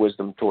of such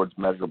wisdom towards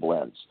measurable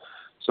ends.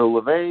 So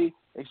LaVey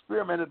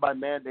experimented by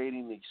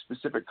mandating the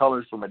specific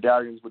colors for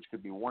medallions which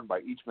could be worn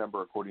by each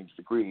member according to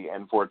degree,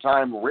 and for a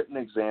time written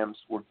exams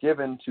were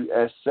given to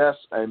assess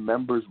a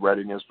member's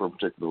readiness for a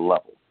particular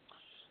level.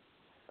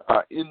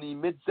 In the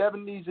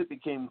mid-'70s, it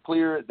became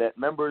clear that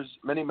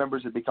many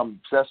members had become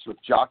obsessed with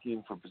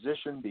jockeying for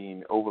position,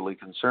 being overly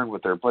concerned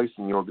with their place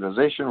in the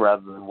organization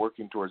rather than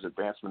working towards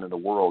advancement in the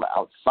world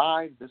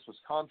outside. This was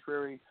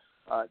contrary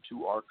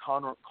to our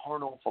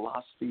carnal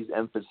philosophy's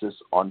emphasis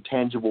on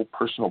tangible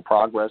personal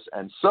progress,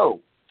 and so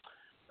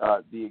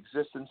the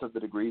existence of the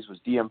degrees was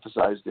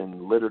de-emphasized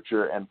in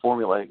literature, and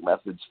formulaic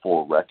methods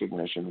for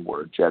recognition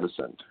were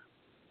jettisoned.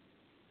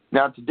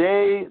 Now,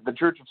 today, the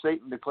Church of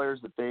Satan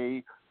declares that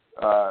they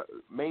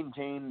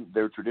maintain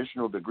their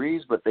traditional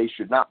degrees, but they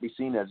should not be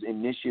seen as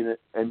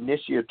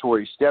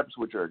initiatory steps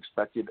which are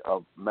expected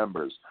of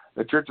members.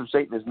 The Church of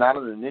Satan is not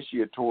an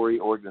initiatory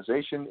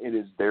organization. It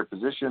is their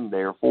position,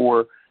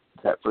 therefore,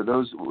 that for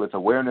those with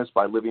awareness,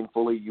 by living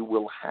fully, you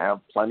will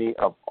have plenty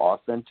of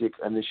authentic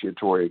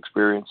initiatory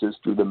experiences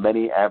through the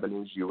many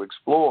avenues you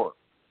explore.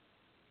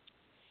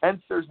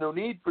 Hence, there's no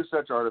need for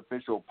such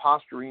artificial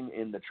posturing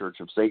in the Church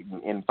of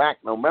Satan. In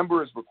fact, no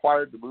member is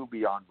required to move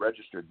beyond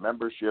registered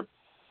membership.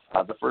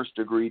 The first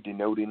degree,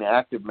 denoting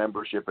active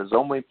membership, is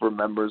only for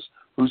members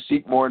who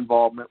seek more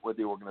involvement with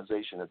the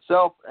organization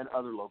itself and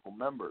other local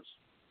members.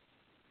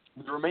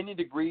 The remaining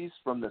degrees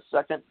from the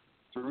second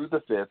through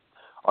the fifth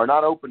are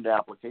not open to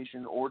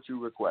application or to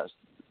request.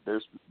 The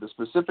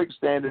specific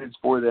standards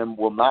for them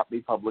will not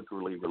be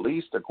publicly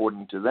released.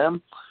 According to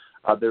them,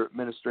 their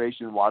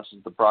administration watches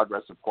the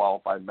progress of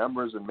qualified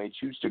members and may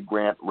choose to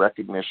grant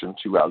recognition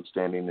to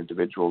outstanding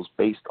individuals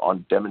based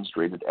on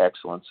demonstrated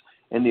excellence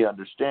in the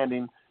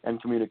understanding and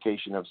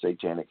communication of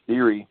satanic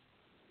theory,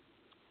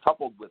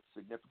 coupled with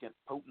significant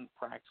potent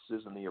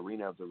practices in the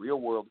arena of the real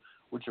world,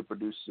 which have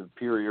produced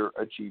superior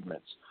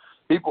achievements.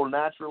 People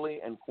naturally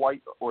and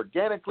quite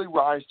organically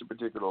rise to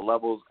particular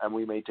levels, and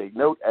we may take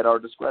note at our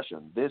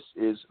discretion. This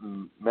is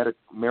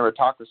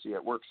meritocracy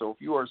at work. So if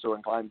you are so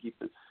inclined, keep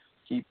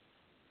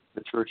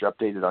the church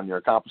updated on your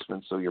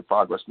accomplishments so your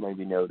progress may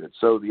be noted.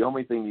 So the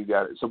only thing you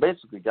got, so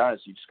basically, guys,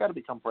 you just got to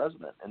become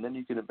president, and then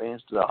you can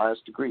advance to the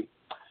highest degree.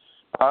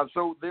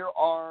 So there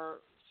are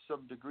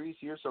some degrees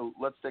here. So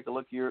let's take a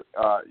look here.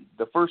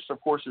 The first,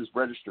 of course, is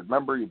registered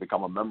member. You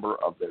become a member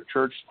of their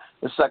church.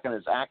 The second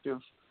is active.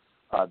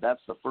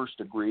 That's the first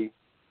degree.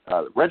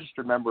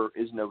 Registered member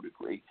is no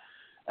degree.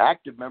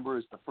 Active member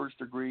is the first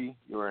degree.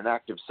 You're an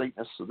active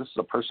Satanist, so this is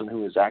a person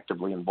who is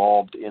actively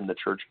involved in the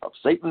Church of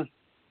Satan.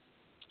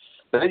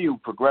 Then you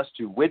progress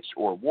to witch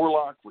or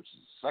warlock, which is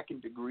the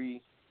second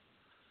degree.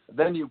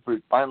 Then you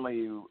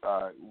finally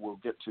will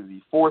get to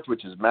the fourth,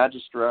 which is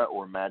magistra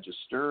or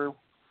magister.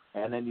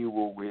 And then you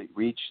will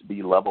reach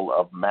the level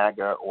of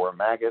maga or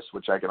magus,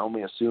 which I can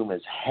only assume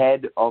is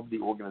head of the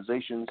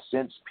organization,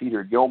 since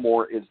Peter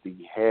Gilmore is the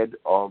head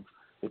of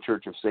the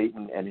Church of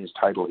Satan, and his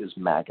title is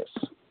magus.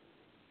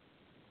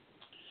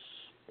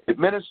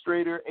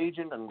 Administrator,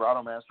 agent, and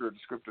grotto master are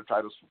descriptive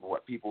titles for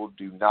what people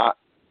do, not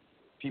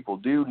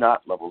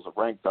levels of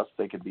rank. Thus,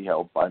 they can be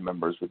held by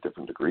members with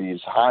different degrees.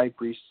 High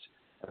priests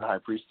and high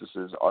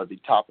priestesses are the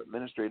top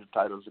administrative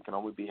titles that can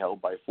only be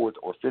held by fourth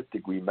or fifth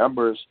degree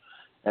members.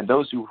 And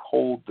those who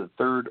hold the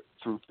third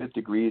through fifth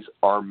degrees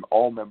are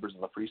all members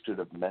of the priesthood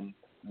of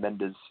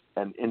Mendes,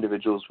 and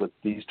individuals with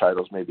these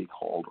titles may be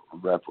called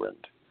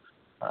reverend.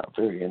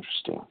 Very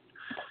interesting.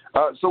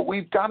 So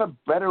we've got an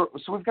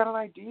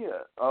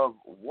idea of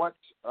what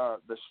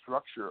the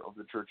structure of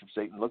the Church of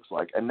Satan looks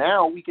like, and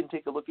now we can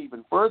take a look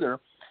even further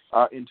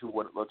into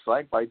what it looks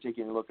like by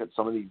taking a look at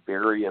some of the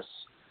various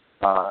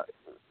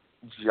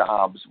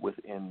jobs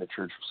within the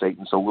Church of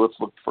Satan. So let's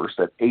look first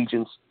at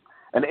agents.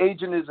 An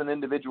agent is an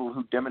individual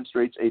who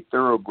demonstrates a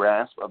thorough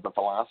grasp of the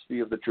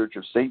philosophy of the Church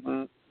of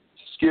Satan,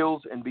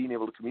 skills in being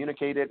able to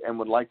communicate it, and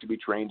would like to be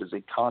trained as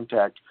a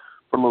contact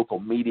for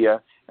local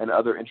media, and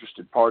other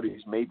interested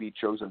parties may be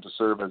chosen to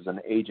serve as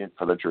an agent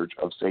for the Church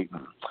of Satan.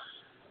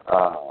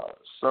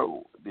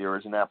 So there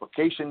is an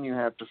application you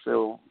have to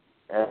fill,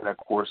 and a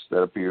course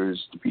that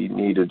appears to be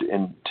needed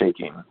in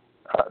taking,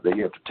 that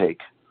you have to take.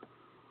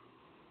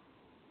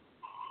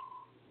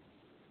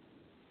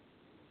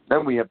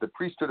 Then we have the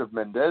priesthood of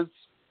Mendes.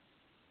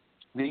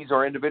 These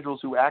are individuals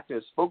who act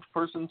as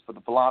spokespersons for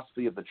the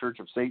philosophy of the Church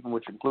of Satan,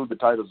 which include the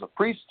titles of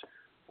priest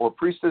or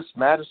priestess,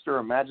 magister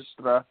or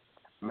magistra,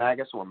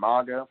 magus or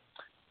maga.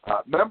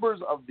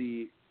 Members of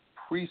the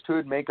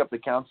priesthood make up the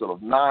Council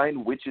of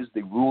Nine, which is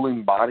the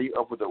ruling body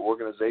of the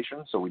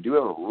organization. So we do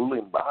have a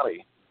ruling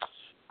body.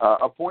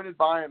 Appointed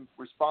by and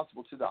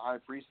responsible to the high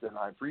priest and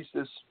high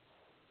priestess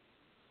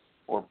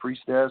or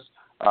priestess.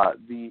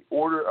 The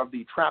order of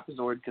the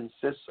trapezoid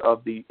consists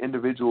of the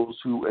individuals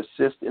who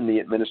assist in the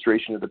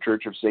administration of the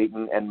Church of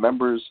Satan, and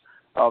members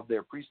of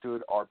their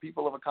priesthood are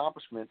people of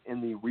accomplishment in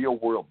the real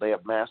world. They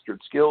have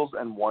mastered skills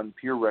and won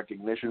peer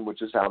recognition,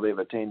 which is how they've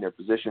attained their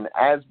position.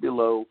 As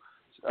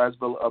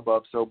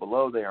above, so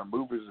below. They are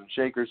movers and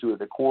shakers who are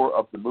the core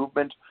of the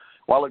movement.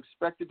 While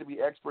expected to be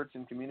experts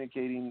in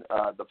communicating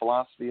the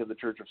philosophy of the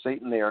Church of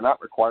Satan, they are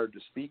not required to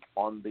speak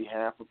on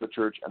behalf of the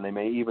Church, and they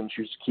may even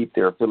choose to keep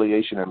their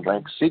affiliation and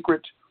rank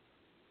secret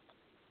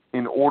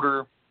in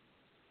order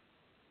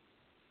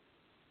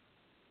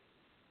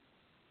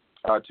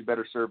to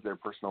better serve their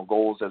personal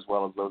goals as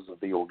well as those of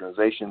the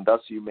organization.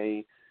 Thus, you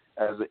may,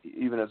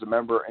 even as a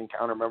member,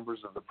 encounter members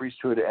of the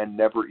priesthood and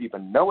never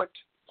even know it.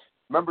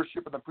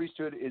 Membership in the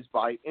priesthood is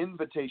by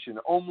invitation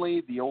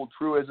only. The old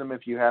truism,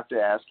 if you have to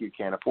ask, you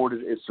can't afford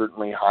it, is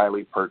certainly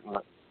highly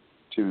pertinent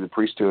to the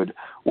priesthood.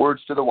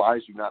 Words to the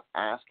wise, do not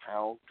ask,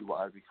 how do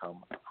I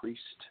become a priest?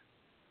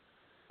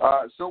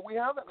 So we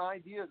have an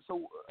idea.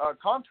 So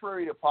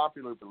contrary to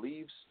popular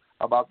beliefs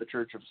about the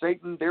Church of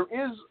Satan, there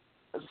is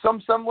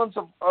some semblance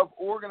of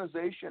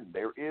organization.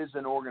 There is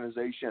an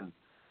organization.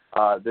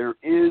 There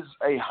is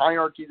a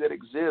hierarchy that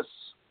exists.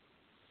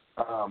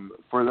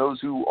 For those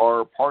who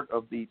are part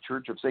of the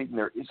Church of Satan,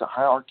 there is a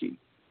hierarchy.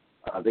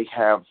 They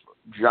have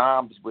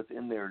jobs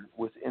within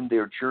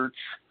their church.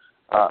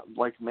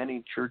 like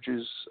many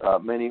churches,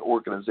 many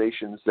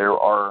organizations, there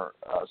are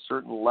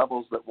certain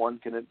levels that one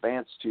can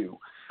advance to.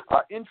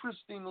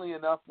 Interestingly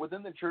enough,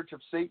 within the Church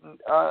of Satan,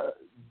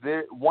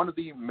 one of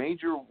the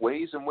major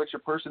ways in which a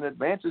person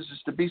advances is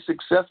to be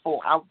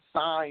successful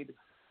outside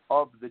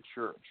of the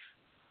church.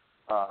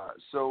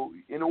 So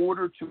in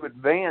order to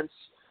advance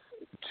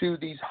to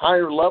these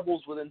higher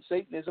levels within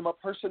Satanism, a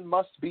person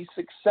must be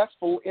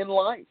successful in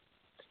life.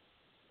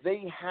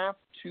 They have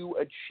to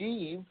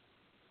achieve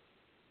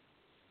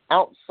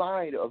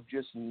outside of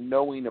just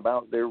knowing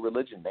about their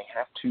religion. They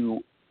have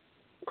to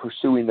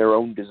pursuing their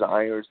own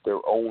desires, their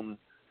own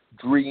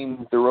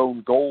dreams, their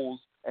own goals,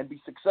 and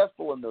be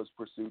successful in those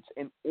pursuits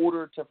in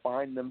order to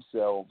find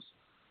themselves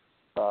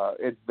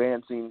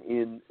advancing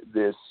in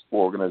this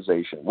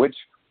organization, which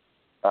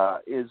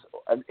is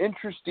an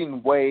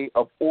interesting way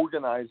of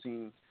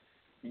organizing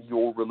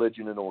your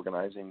religion and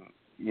organizing,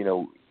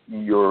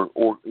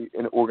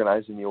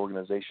 organizing the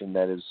organization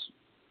that is,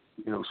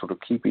 sort of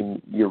keeping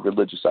your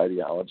religious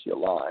ideology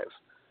alive.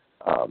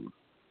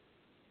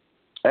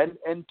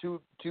 And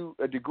to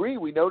a degree,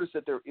 we notice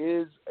that there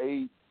is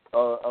a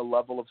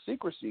level of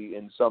secrecy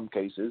in some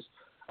cases.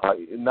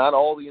 Not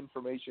all the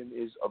information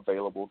is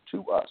available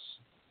to us,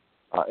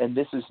 and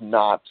this is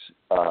not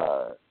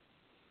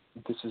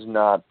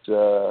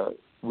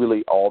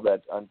really all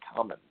that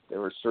uncommon.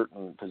 There are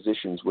certain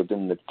positions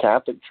within the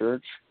Catholic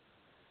Church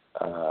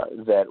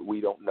that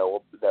we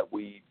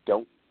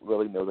don't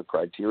really know the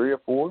criteria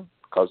for,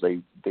 because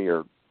they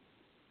are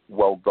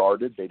well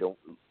guarded. They don't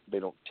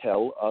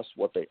tell us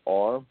what they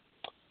are.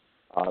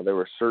 There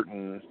are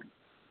certain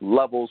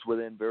levels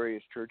within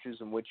various churches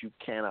in which you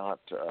cannot,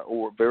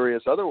 or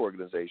various other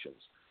organizations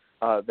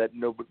that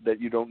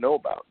you don't know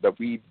about, that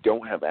we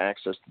don't have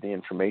access to the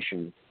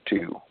information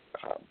to,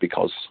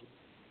 because,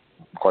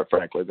 quite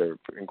frankly, they're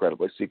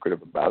incredibly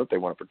secretive about it. They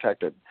want to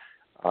protect it,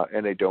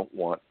 and they don't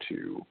want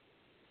to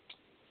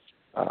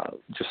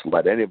just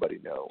let anybody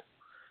know.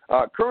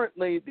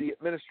 Currently, the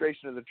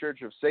administration of the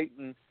Church of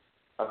Satan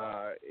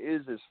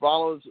is as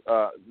follows.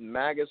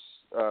 Magus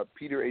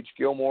Peter H.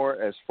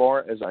 Gilmore, as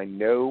far as I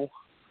know,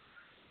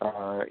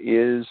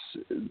 is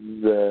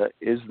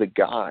the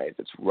guy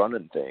that's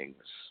running things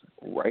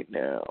right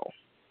now.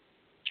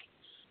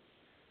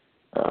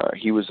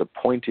 He was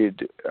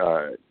appointed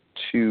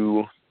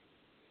to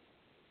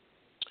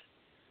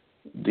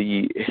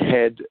the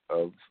head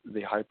of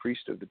the high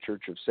priest of the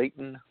Church of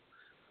Satan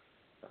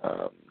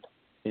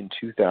in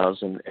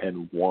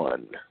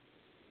 2001.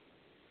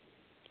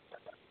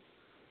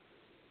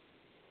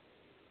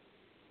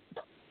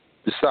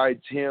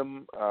 Besides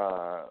him,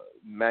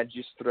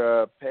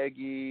 Magistra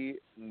Peggy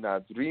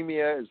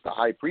Nadrimia is the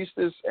high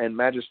priestess, and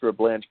Magistra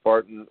Blanche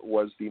Barton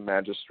was the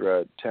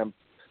Magistra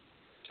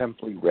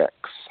Templi Rex.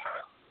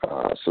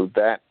 So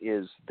that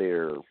is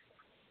their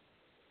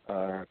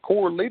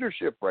core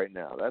leadership right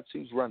now. That's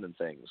who's running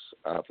things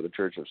for the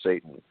Church of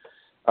Satan.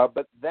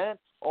 But that's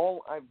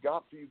all I've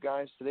got for you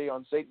guys today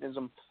on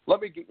Satanism.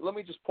 Let me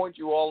just point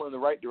you all in the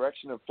right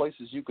direction of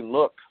places you can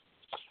look.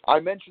 I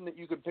mentioned that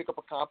you could pick up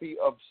a copy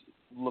of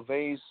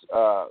LaVey's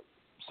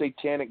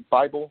Satanic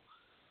Bible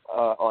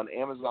on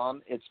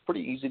Amazon. It's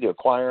pretty easy to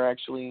acquire,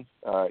 actually.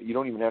 You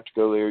don't even have to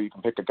go there. You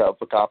can pick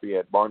up a copy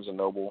at Barnes &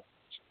 Noble.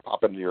 Just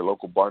pop into your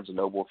local Barnes &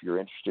 Noble if you're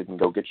interested and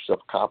go get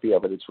yourself a copy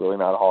of it. It's really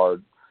not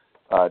hard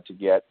to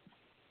get.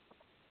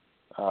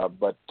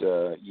 But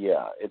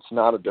it's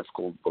not a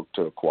difficult book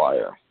to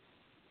acquire.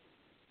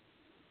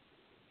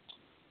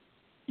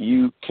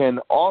 You can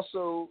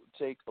also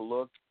take a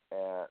look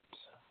at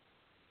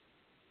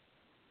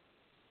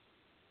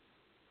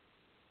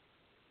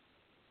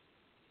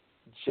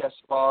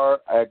Jesper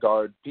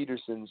Agard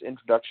Peterson's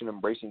Introduction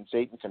Embracing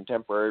Satan,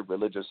 Contemporary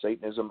Religious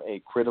Satanism,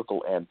 a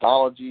Critical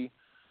Anthology.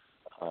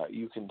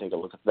 You can take a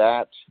look at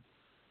that.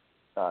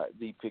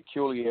 The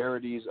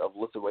Peculiarities of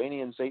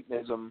Lithuanian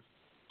Satanism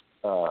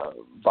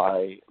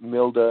by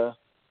Milda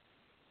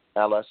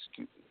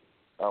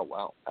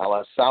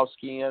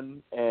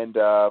Alasowskian. And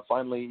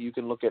finally, you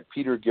can look at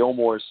Peter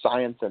Gilmore's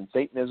Science and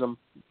Satanism,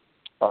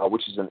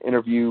 which is an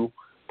interview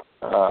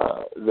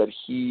that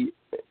he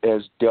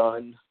has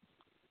done,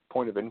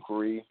 Point of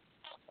Inquiry.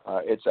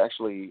 It's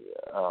actually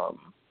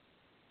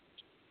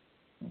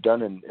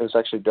done in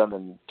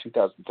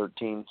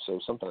 2013, so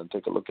something to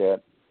take a look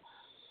at.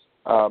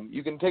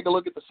 You can take a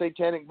look at the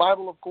Satanic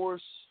Bible, of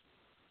course.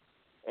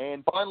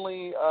 And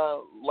finally,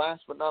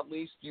 last but not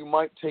least, you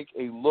might take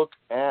a look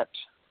at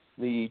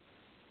the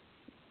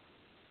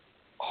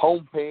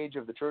homepage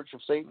of the Church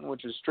of Satan,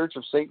 which is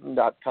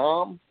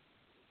churchofsatan.com.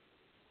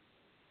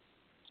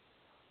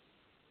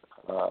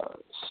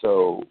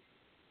 So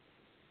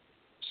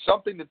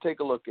something to take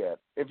a look at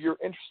if you're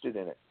interested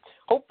in it.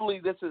 Hopefully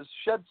this has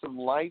shed some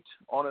light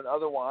on an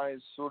otherwise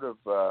sort of,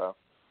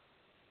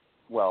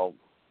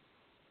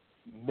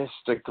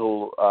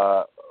 mystical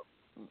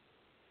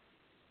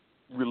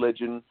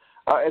religion.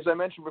 As I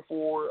mentioned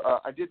before,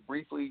 I did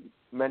briefly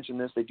mention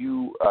this.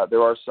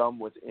 There are some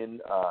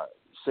within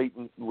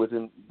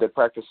that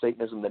practice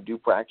Satanism that do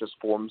practice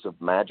forms of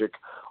magic,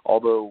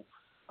 although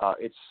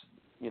it's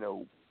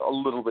a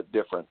little bit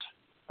different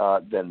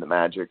than the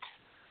magic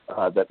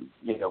that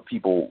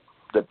people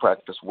that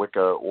practice Wicca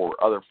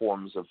or other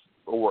forms of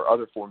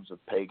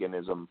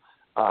paganism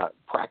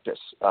practice.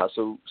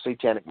 So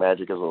satanic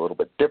magic is a little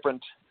bit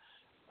different.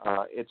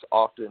 It's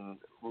often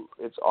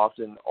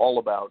all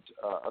about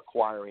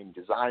acquiring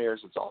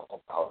desires. It's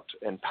all about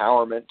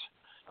empowerment.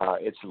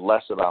 It's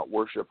less about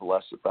worship,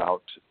 less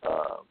about.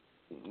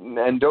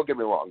 And don't get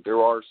me wrong, there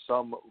are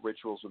some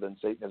rituals within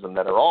Satanism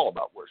that are all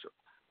about worship.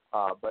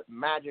 But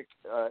magic,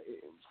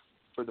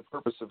 for the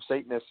purpose of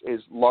Satanists,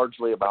 is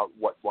largely about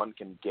what one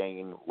can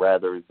gain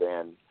rather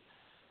than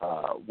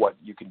what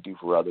you can do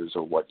for others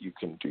or what you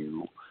can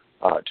do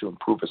to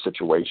improve a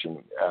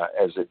situation,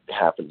 as it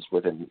happens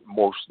within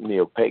most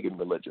neo-pagan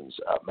religions.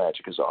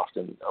 Magic is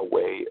often a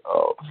way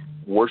of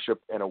worship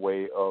and a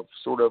way of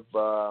sort of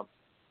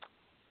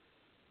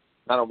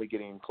not only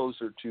getting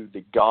closer to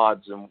the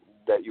gods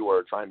that you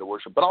are trying to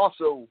worship, but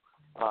also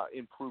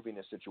improving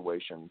a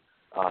situation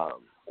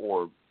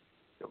or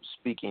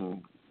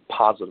speaking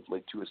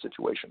positively to a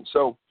situation.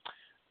 So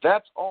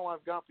that's all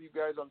I've got for you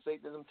guys on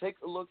Satanism. Take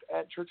a look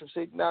at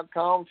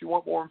churchofsatan.com if you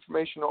want more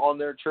information on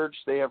their church.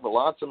 They have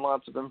lots and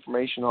lots of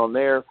information on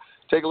there.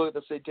 Take a look at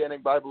the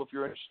Satanic Bible if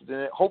you're interested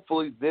in it.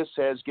 Hopefully this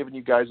has given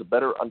you guys a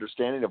better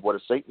understanding of what a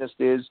Satanist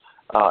is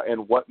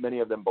and what many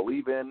of them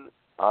believe in.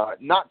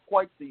 Not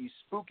quite the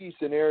spooky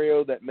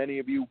scenario that many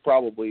of you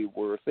probably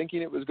were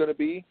thinking it was going to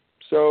be.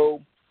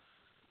 So,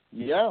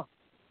 yeah.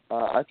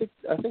 I think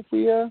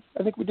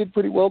we did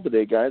pretty well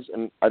today, guys,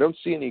 and I don't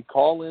see any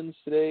call-ins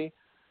today,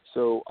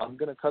 so I'm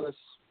going to cut us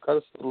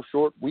a little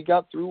short. We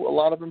got through a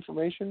lot of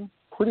information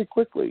pretty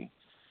quickly,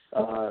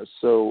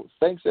 so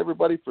thanks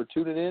everybody for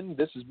tuning in.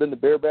 This has been the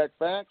Bareback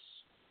Facts.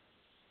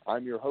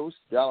 I'm your host,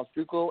 Dallas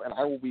Duclo, and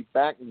I will be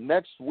back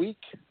next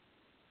week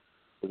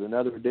with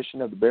another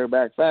edition of the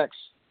Bareback Facts.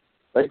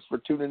 Thanks for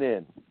tuning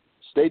in.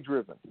 Stay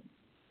driven.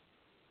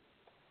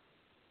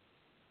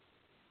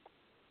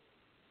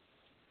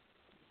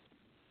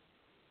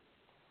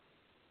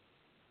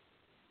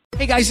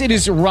 Hey guys, it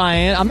is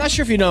Ryan. I'm not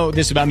sure if you know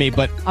this about me,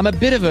 but I'm a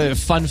bit of a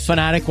fun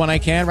fanatic when I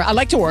can. I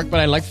like to work,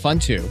 but I like fun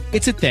too.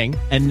 It's a thing.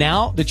 And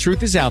now the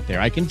truth is out there.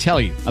 I can tell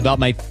you about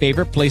my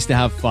favorite place to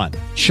have fun.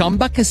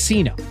 Chumba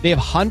Casino. They have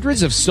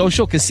hundreds of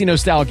social casino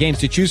style games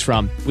to choose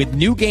from with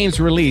new games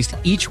released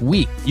each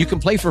week. You can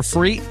play for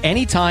free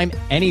anytime,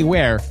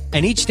 anywhere.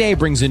 And each day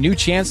brings a new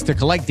chance to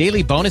collect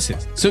daily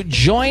bonuses. So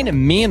join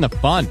me in the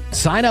fun.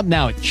 Sign up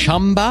now at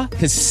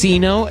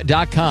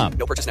ChumbaCasino.com.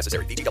 No purchase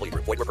necessary. VGW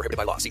Group. Void where prohibited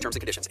by law. See terms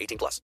and conditions.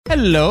 18+.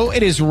 Hello,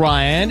 it is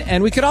Ryan,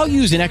 and we could all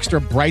use an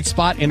extra bright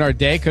spot in our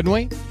day, couldn't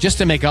we? Just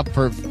to make up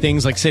for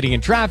things like sitting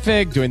in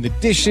traffic, doing the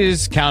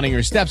dishes, counting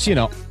your steps,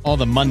 all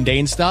the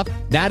mundane stuff.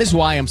 That is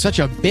why I'm such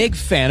a big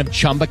fan of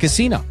Chumba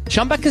Casino.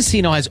 Chumba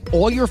Casino has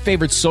all your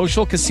favorite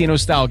social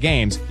casino-style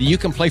games that you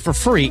can play for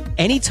free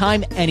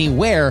anytime,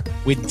 anywhere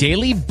with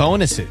daily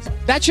bonuses.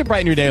 That should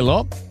brighten your day a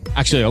little.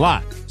 Actually, a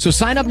lot. So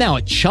sign up now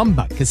at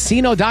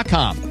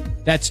ChumbaCasino.com.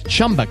 That's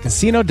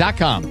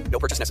ChumbaCasino.com. No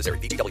purchase necessary.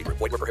 VGW Group.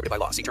 Void where prohibited by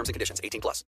law. See terms and conditions. 18+.